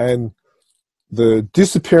 And the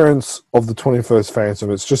disappearance of the 21st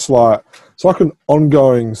Phantom, it's like an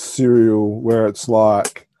ongoing serial where it's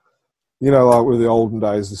like, like with the olden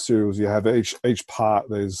days, the serials, you have each part,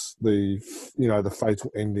 there's the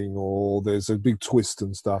fatal ending, or there's a big twist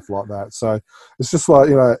and stuff like that. So it's just like,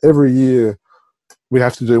 every year we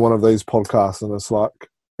have to do one of these podcasts, and it's like,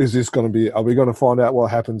 are we going to find out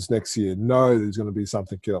what happens next year? No, there's going to be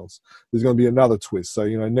something else. There's going to be another twist. So,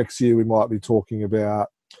 next year we might be talking about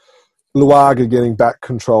Luaga getting back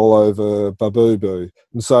control over Babubu.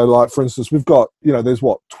 And so, like, for instance, we've got, there's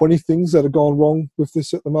 20 things that have gone wrong with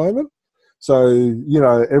this at the moment. So,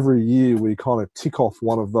 every year we kind of tick off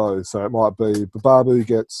one of those. So it might be Bababu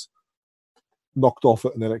gets knocked off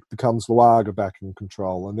it, and then it becomes Luaga back in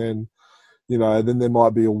control. And then, then there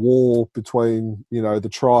might be a war between, the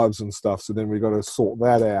tribes and stuff. So then we've got to sort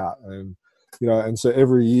that out. And, and so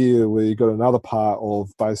every year we got another part of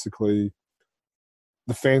basically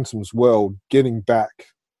the Phantom's world getting back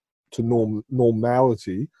to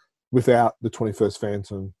normality without the 21st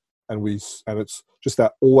Phantom, and it's just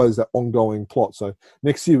that always that ongoing plot. So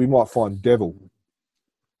next year we might find Devil,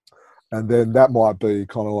 and then that might be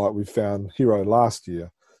kind of like we found Hero last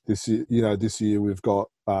year. This year we've got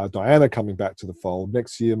Diana coming back to the fold.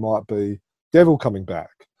 Next year might be Devil coming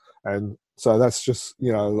back, and so that's just,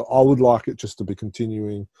 I would like it just to be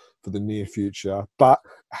continuing for the near future, but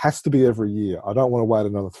it has to be every year. I don't want to wait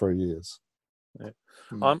another 3 years. Yeah.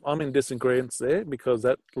 I'm in disagreement there, because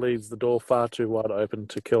that leaves the door far too wide open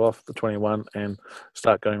to kill off the 21 and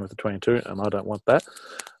start going with the 22, and I don't want that.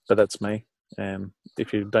 But that's me, and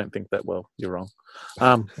if you don't think that, well, you're wrong.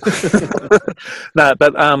 No,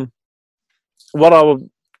 but what I would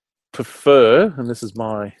prefer, and this is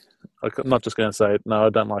I'm not just going to say no, I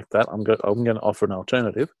don't like that. I'm going to offer an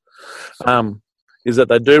alternative. Is that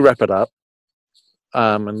they do wrap it up,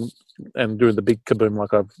 and do the big kaboom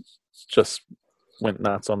like I've just went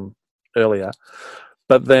nuts on earlier.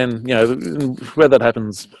 But then, where that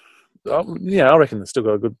happens, I reckon there's still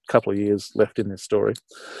got a good couple of years left in this story.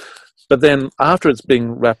 But then after it's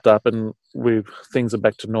being wrapped up and things are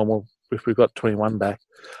back to normal, if we've got 21 back,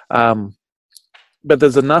 but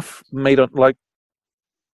there's enough meat on, like,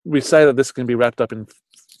 we say that this can be wrapped up in,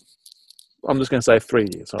 I'm just going to say 3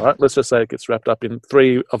 years, all right? Let's just say it gets wrapped up in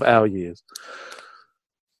 3 of our years.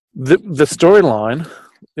 The storyline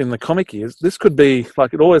in the comic years, this could be,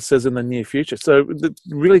 like it always says, in the near future. So it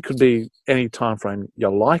really could be any time frame you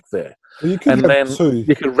like there. Well, you could and then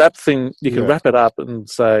you could wrap it up and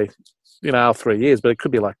say, our 3 years, but it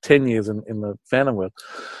could be like 10 years in the Phantom world.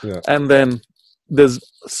 Yeah. And then there's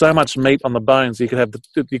so much meat on the bones. You could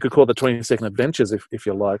call it the 22nd Adventures if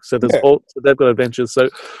you like. So there's so they've got adventures. So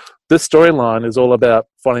this storyline is all about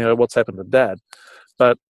finding out what's happened to Dad.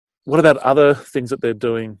 But what about other things that they're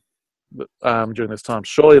doing during this time?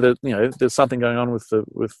 Surely that there's something going on with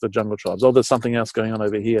the Jungle Tribes, or there's something else going on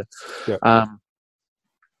over here. Yeah.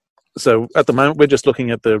 So at the moment we're just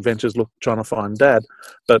looking at the adventures, trying to find Dad.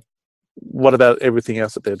 But what about everything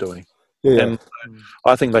else that they're doing? Yeah. And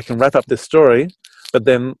I think they can wrap up this story, but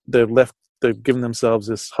then they've given themselves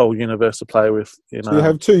this whole universe to play with. So you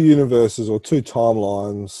have 2 universes or 2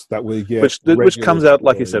 timelines that we get, which comes out,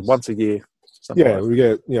 like you said, once a year. We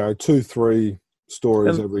get 2-3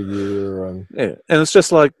 stories every year, and it's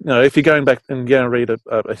just like, if you're going back and going to read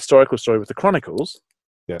a historical story with the Chronicles,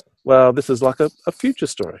 well, this is like a future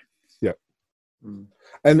story.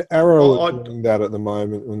 And Arrow are doing that at the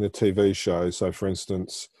moment in the TV show. So, for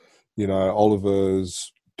instance,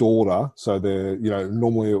 Oliver's daughter. So they're,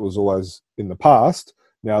 normally it was always in the past.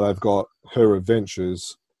 Now they've got her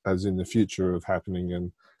adventures as in the future of happening,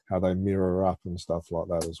 and how they mirror up and stuff like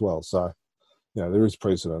that as well. So, there is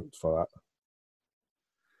precedent for that.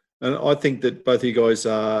 And I think that both of you guys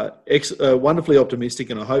are wonderfully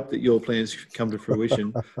optimistic, and I hope that your plans come to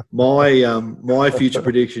fruition. My future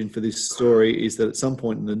prediction for this story is that at some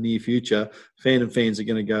point in the near future, Phantom fans are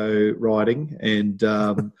going to go riding and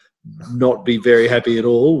not be very happy at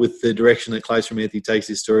all with the direction that Clayster Matthew takes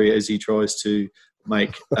his story, as he tries to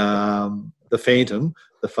make the Phantom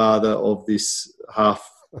the father of this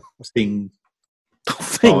half-sing.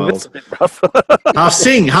 That's a bit rough. half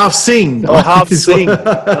sing. Oh, half sing.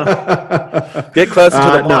 Get closer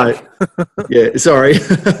to the mic. No. Yeah, sorry.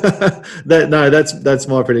 That's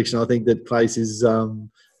my prediction. I think that Clace is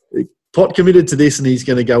pot committed to this, and he's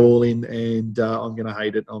going to go all in. And I'm going to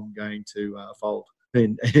hate it. I'm going to fold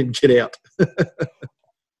and get out.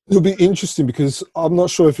 It'll be interesting, because I'm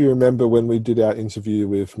not sure if you remember when we did our interview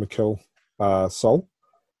with Mikkel Sol.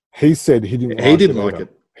 He said he didn't like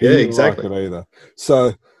it. He didn't exactly. like it either.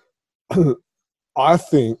 So I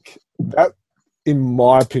think that, in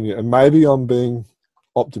my opinion, and maybe I'm being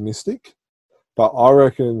optimistic, but I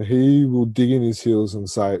reckon he will dig in his heels and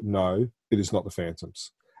say, no, it is not the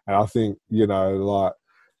Phantoms. And I think, he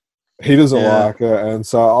doesn't like it. And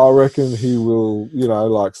so I reckon he will,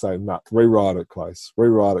 say, nah, rewrite it,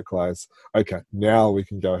 Clace. Okay, now we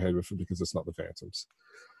can go ahead with it because it's not the Phantoms.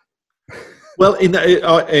 Well,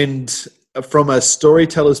 and from a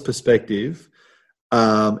storyteller's perspective,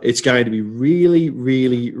 it's going to be really,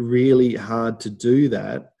 really, really hard to do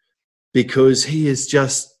that, because he is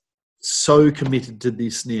just so committed to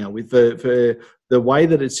this now. With the way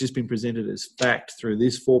that it's just been presented as fact through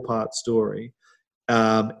this 4-part story,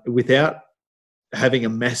 without having a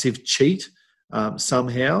massive cheat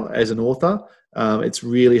somehow as an author, it's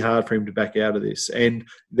really hard for him to back out of this. And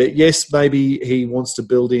that, yes, maybe he wants to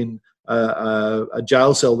build in a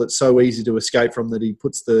jail cell that's so easy to escape from that he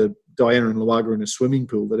puts the Diana and Luaga in a swimming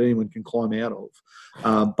pool that anyone can climb out of.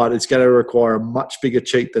 But it's going to require a much bigger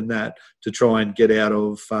cheat than that to try and get out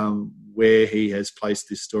of where he has placed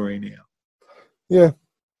this story now. Yeah.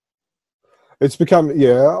 It's become,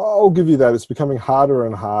 I'll give you that. It's becoming harder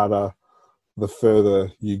and harder the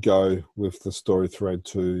further you go with the story thread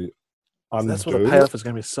to undo. That's what the payoff is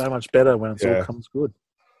going to be so much better when it all comes good.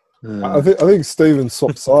 I think Stephen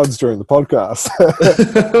swapped sides during the podcast.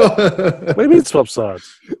 What do you mean swap sides?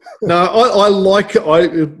 No,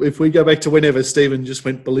 if we go back to whenever Stephen just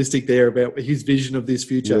went ballistic there about his vision of this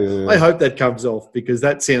future, Yeah. I hope that comes off because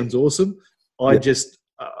that sounds awesome. I can't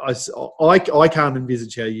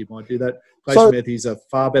envisage how you might do that. Matthew's a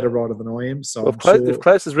far better writer than I am, so If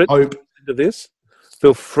Close has written into this,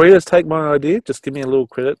 feel free to take my idea. Just give me a little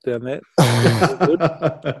credit down there.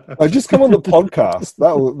 I just come on the podcast.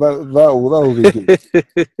 That will be good.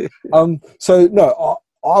 So no,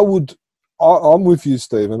 I'm with you,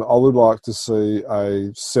 Stephen. I would like to see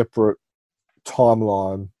a separate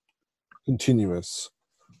timeline, continuous.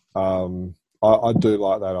 I do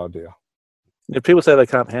like that idea. If people say they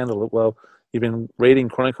can't handle it, well, you've been reading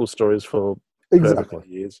Chronicle stories for Exactly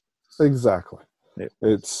years. Exactly. Yep.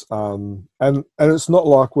 It's and it's not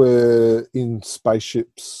like we're in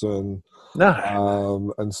spaceships and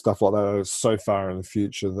stuff like that. It's so far in the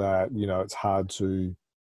future that it's hard to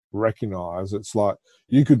recognize. It's like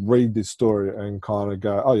you could read this story and kind of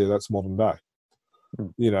go, "Oh yeah, that's modern day."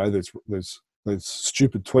 There's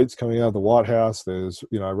stupid tweets coming out of the White House. There's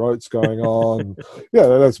roads going on.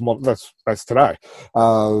 That's today.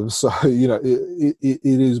 So it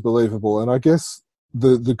is believable, and I guess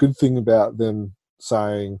the good thing about them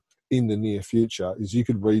saying in the near future is you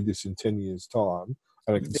could read this in 10 years' time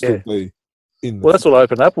and it can still be in the that's what I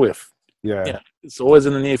opened up with. Yeah. It's always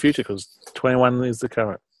in the near future because 21 is the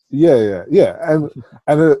current. Yeah.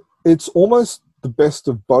 And it's almost the best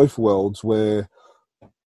of both worlds where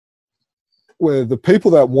the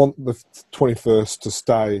people that want the 21st to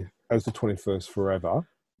stay as the 21st forever,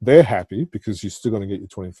 they're happy because you're still going to get your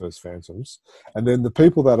 21st Phantoms. And then the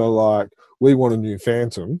people that are like, we want a new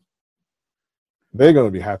Phantom, they're going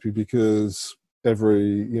to be happy because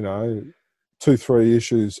every, 2-3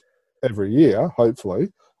 issues every year,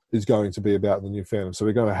 hopefully, is going to be about the new Phantom. So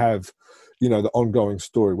we're going to have, the ongoing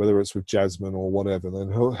story, whether it's with Jasmine or whatever. Then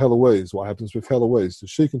Heloise, what happens with Heloise? Does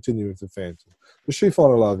she continue with the Phantom? Does she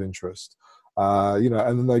find a love interest?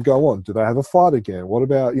 And then they go on. Do they have a fight again? What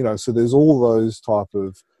about, so there's all those type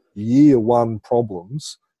of year one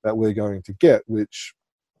problems that we're going to get, which,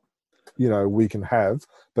 we can have,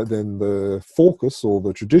 but then the Focus or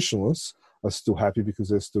the traditionalists are still happy because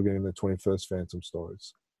they're still getting their 21st Phantom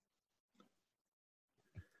stories.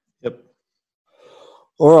 Yep.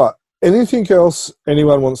 All right. Anything else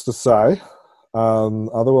anyone wants to say?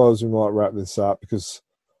 Otherwise, we might wrap this up because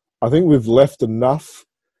I think we've left enough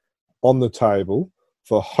on the table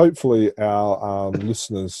for hopefully our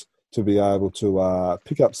listeners to be able to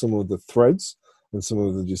pick up some of the threads and some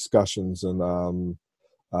of the discussions and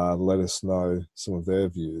let us know some of their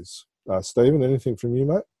views. Stephen, anything from you,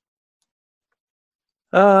 mate?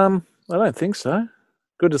 I don't think so.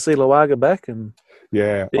 Good to see Luaga back and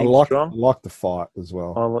I like the fight as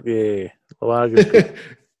well. Luaga's good.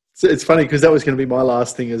 It's funny because that was going to be my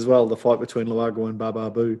last thing as well, the fight between Luaga and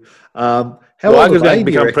Bababu. Luaga's going to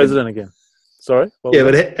become president again. Sorry?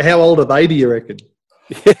 But how old are they, do you reckon?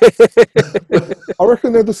 I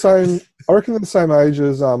reckon they're the same. I reckon they're the same age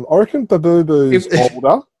as. I reckon Babubu's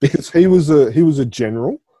older because he was a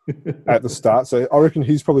general at the start. So I reckon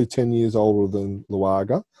he's probably 10 years older than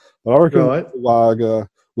Luaga. But I reckon Luaga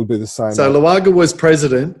would be the same. So Luaga was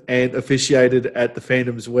president and officiated at the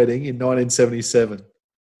Phantom's wedding in 1977.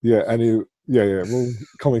 Yeah, and well,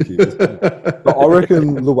 comic years. But I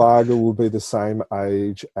reckon Luaga will be the same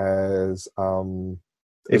age as.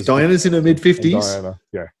 If Diana's in her mid-50s? Diana,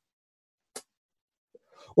 yeah.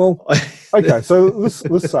 Well, okay, so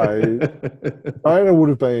let's say Diana would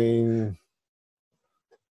have been...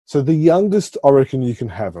 So the youngest I reckon you can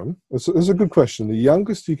have him... It's a good question. The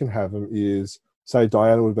youngest you can have him is, say,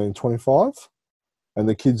 Diana would have been 25, and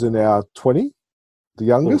the kids are now 20. The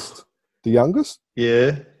youngest? Oof. The youngest?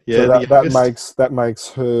 Yeah. So that makes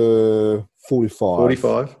her 45.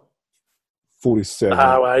 45. 47.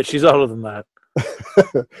 Oh, wait, she's older than that.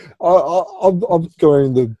 I'm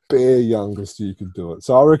going the bare youngest you could do it.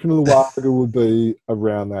 So I reckon Luaga would be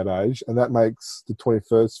around that age, and that makes the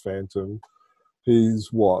 21st Phantom.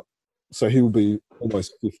 He's what? So he will be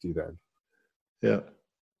almost 50 then. Yeah.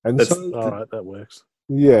 And all right, that works.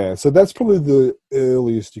 Yeah, so that's probably the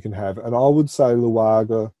earliest you can have. And I would say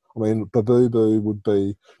Babubu would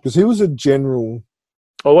be, because he was a general.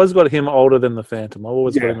 I always got him older than the Phantom. I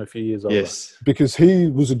always got him a few years older. Yes. Because he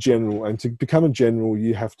was a general, and to become a general,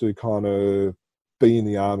 you have to kind of be in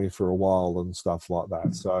the army for a while and stuff like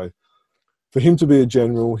that. So for him to be a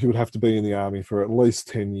general, he would have to be in the army for at least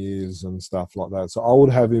 10 years and stuff like that. So I would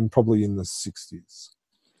have him probably in the 60s.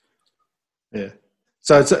 Yeah.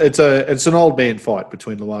 So it's an old man fight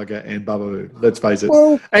between Luaga and Babavu. Let's face it.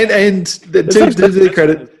 Well, and to their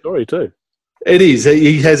credit, story too. it is.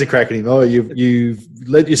 He has a crack at him. Oh, you've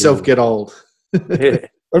let yourself get old. Yeah.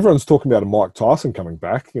 everyone's talking about a Mike Tyson coming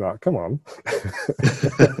back. You're like, come on.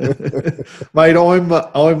 Mate, I'm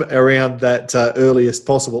around that earliest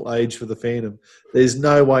possible age for the Phantom. There's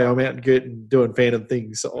no way I'm out and doing Phantom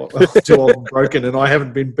things until I'm broken, and I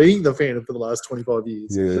haven't been being the Phantom for the last 25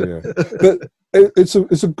 years. Yeah. But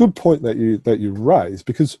it's a good point that you raise,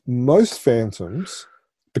 because most Phantoms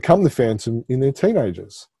become the Phantom in their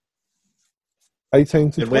teenagers,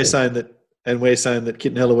 18 to 20. We're saying that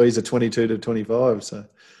Kit and Eloise are 22 to 25. So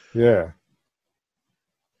yeah.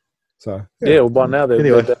 Well, by now they're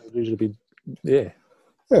Anyway. that would usually be Yeah.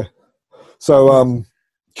 So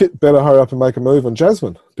Kit better hurry up and make a move on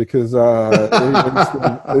Jasmine, because he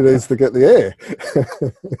needs to get the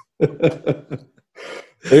air.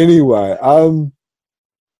 Anyway,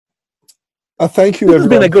 I thank you. This has everyone.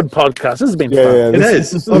 been a good podcast. This has been fun. Yeah, It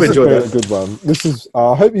has. I've enjoyed been that. a good one. This is.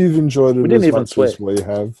 I hope you've enjoyed it We didn't as even much sweat. as we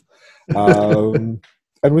have.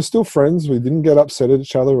 And we're still friends. We didn't get upset at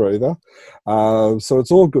each other either. So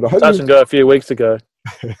it's all good. I hope Touch and go a few weeks ago.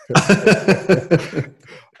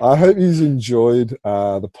 I hope you enjoyed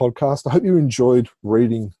the podcast. I hope you enjoyed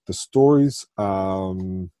reading the stories.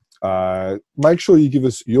 Make sure you give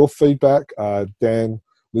us your feedback. Dan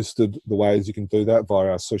listed the ways you can do that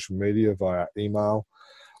via our social media, via email.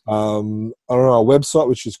 On our website,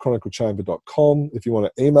 which is chroniclechamber.com. If you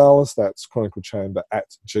want to email us, that's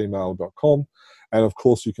chroniclechamber@gmail.com. And of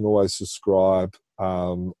course, you can always subscribe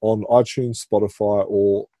on iTunes, Spotify,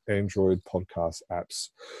 or Android podcast apps.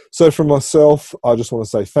 So from myself, I just want to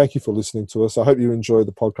say thank you for listening to us. I hope you enjoyed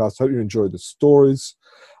the podcast. I hope you enjoyed the stories.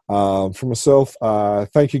 From myself,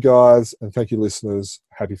 thank you guys, and thank you listeners.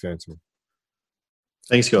 Happy Phantoming.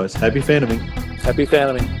 Thanks, guys. Happy Phantoming. Happy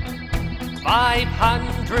Phantoming.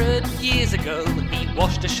 500 years ago, he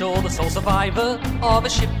washed ashore the sole survivor of a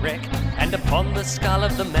shipwreck. And upon the skull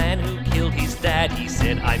of the man who killed his dad, he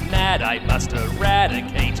said, I'm mad, I must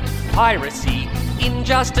eradicate piracy,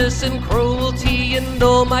 injustice and cruelty, and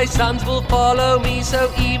all my sons will follow me,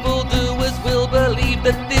 so evildoers will believe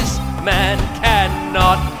that this man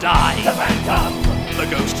cannot die. The Phantom, The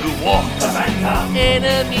ghost who walks. the Phantom,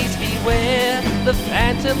 Enemies beware, the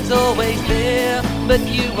Phantom's always there, but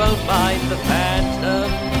you won't find the Phantom.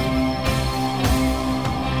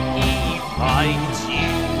 He finds you.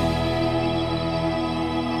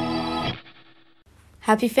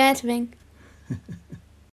 Happy Phantoming.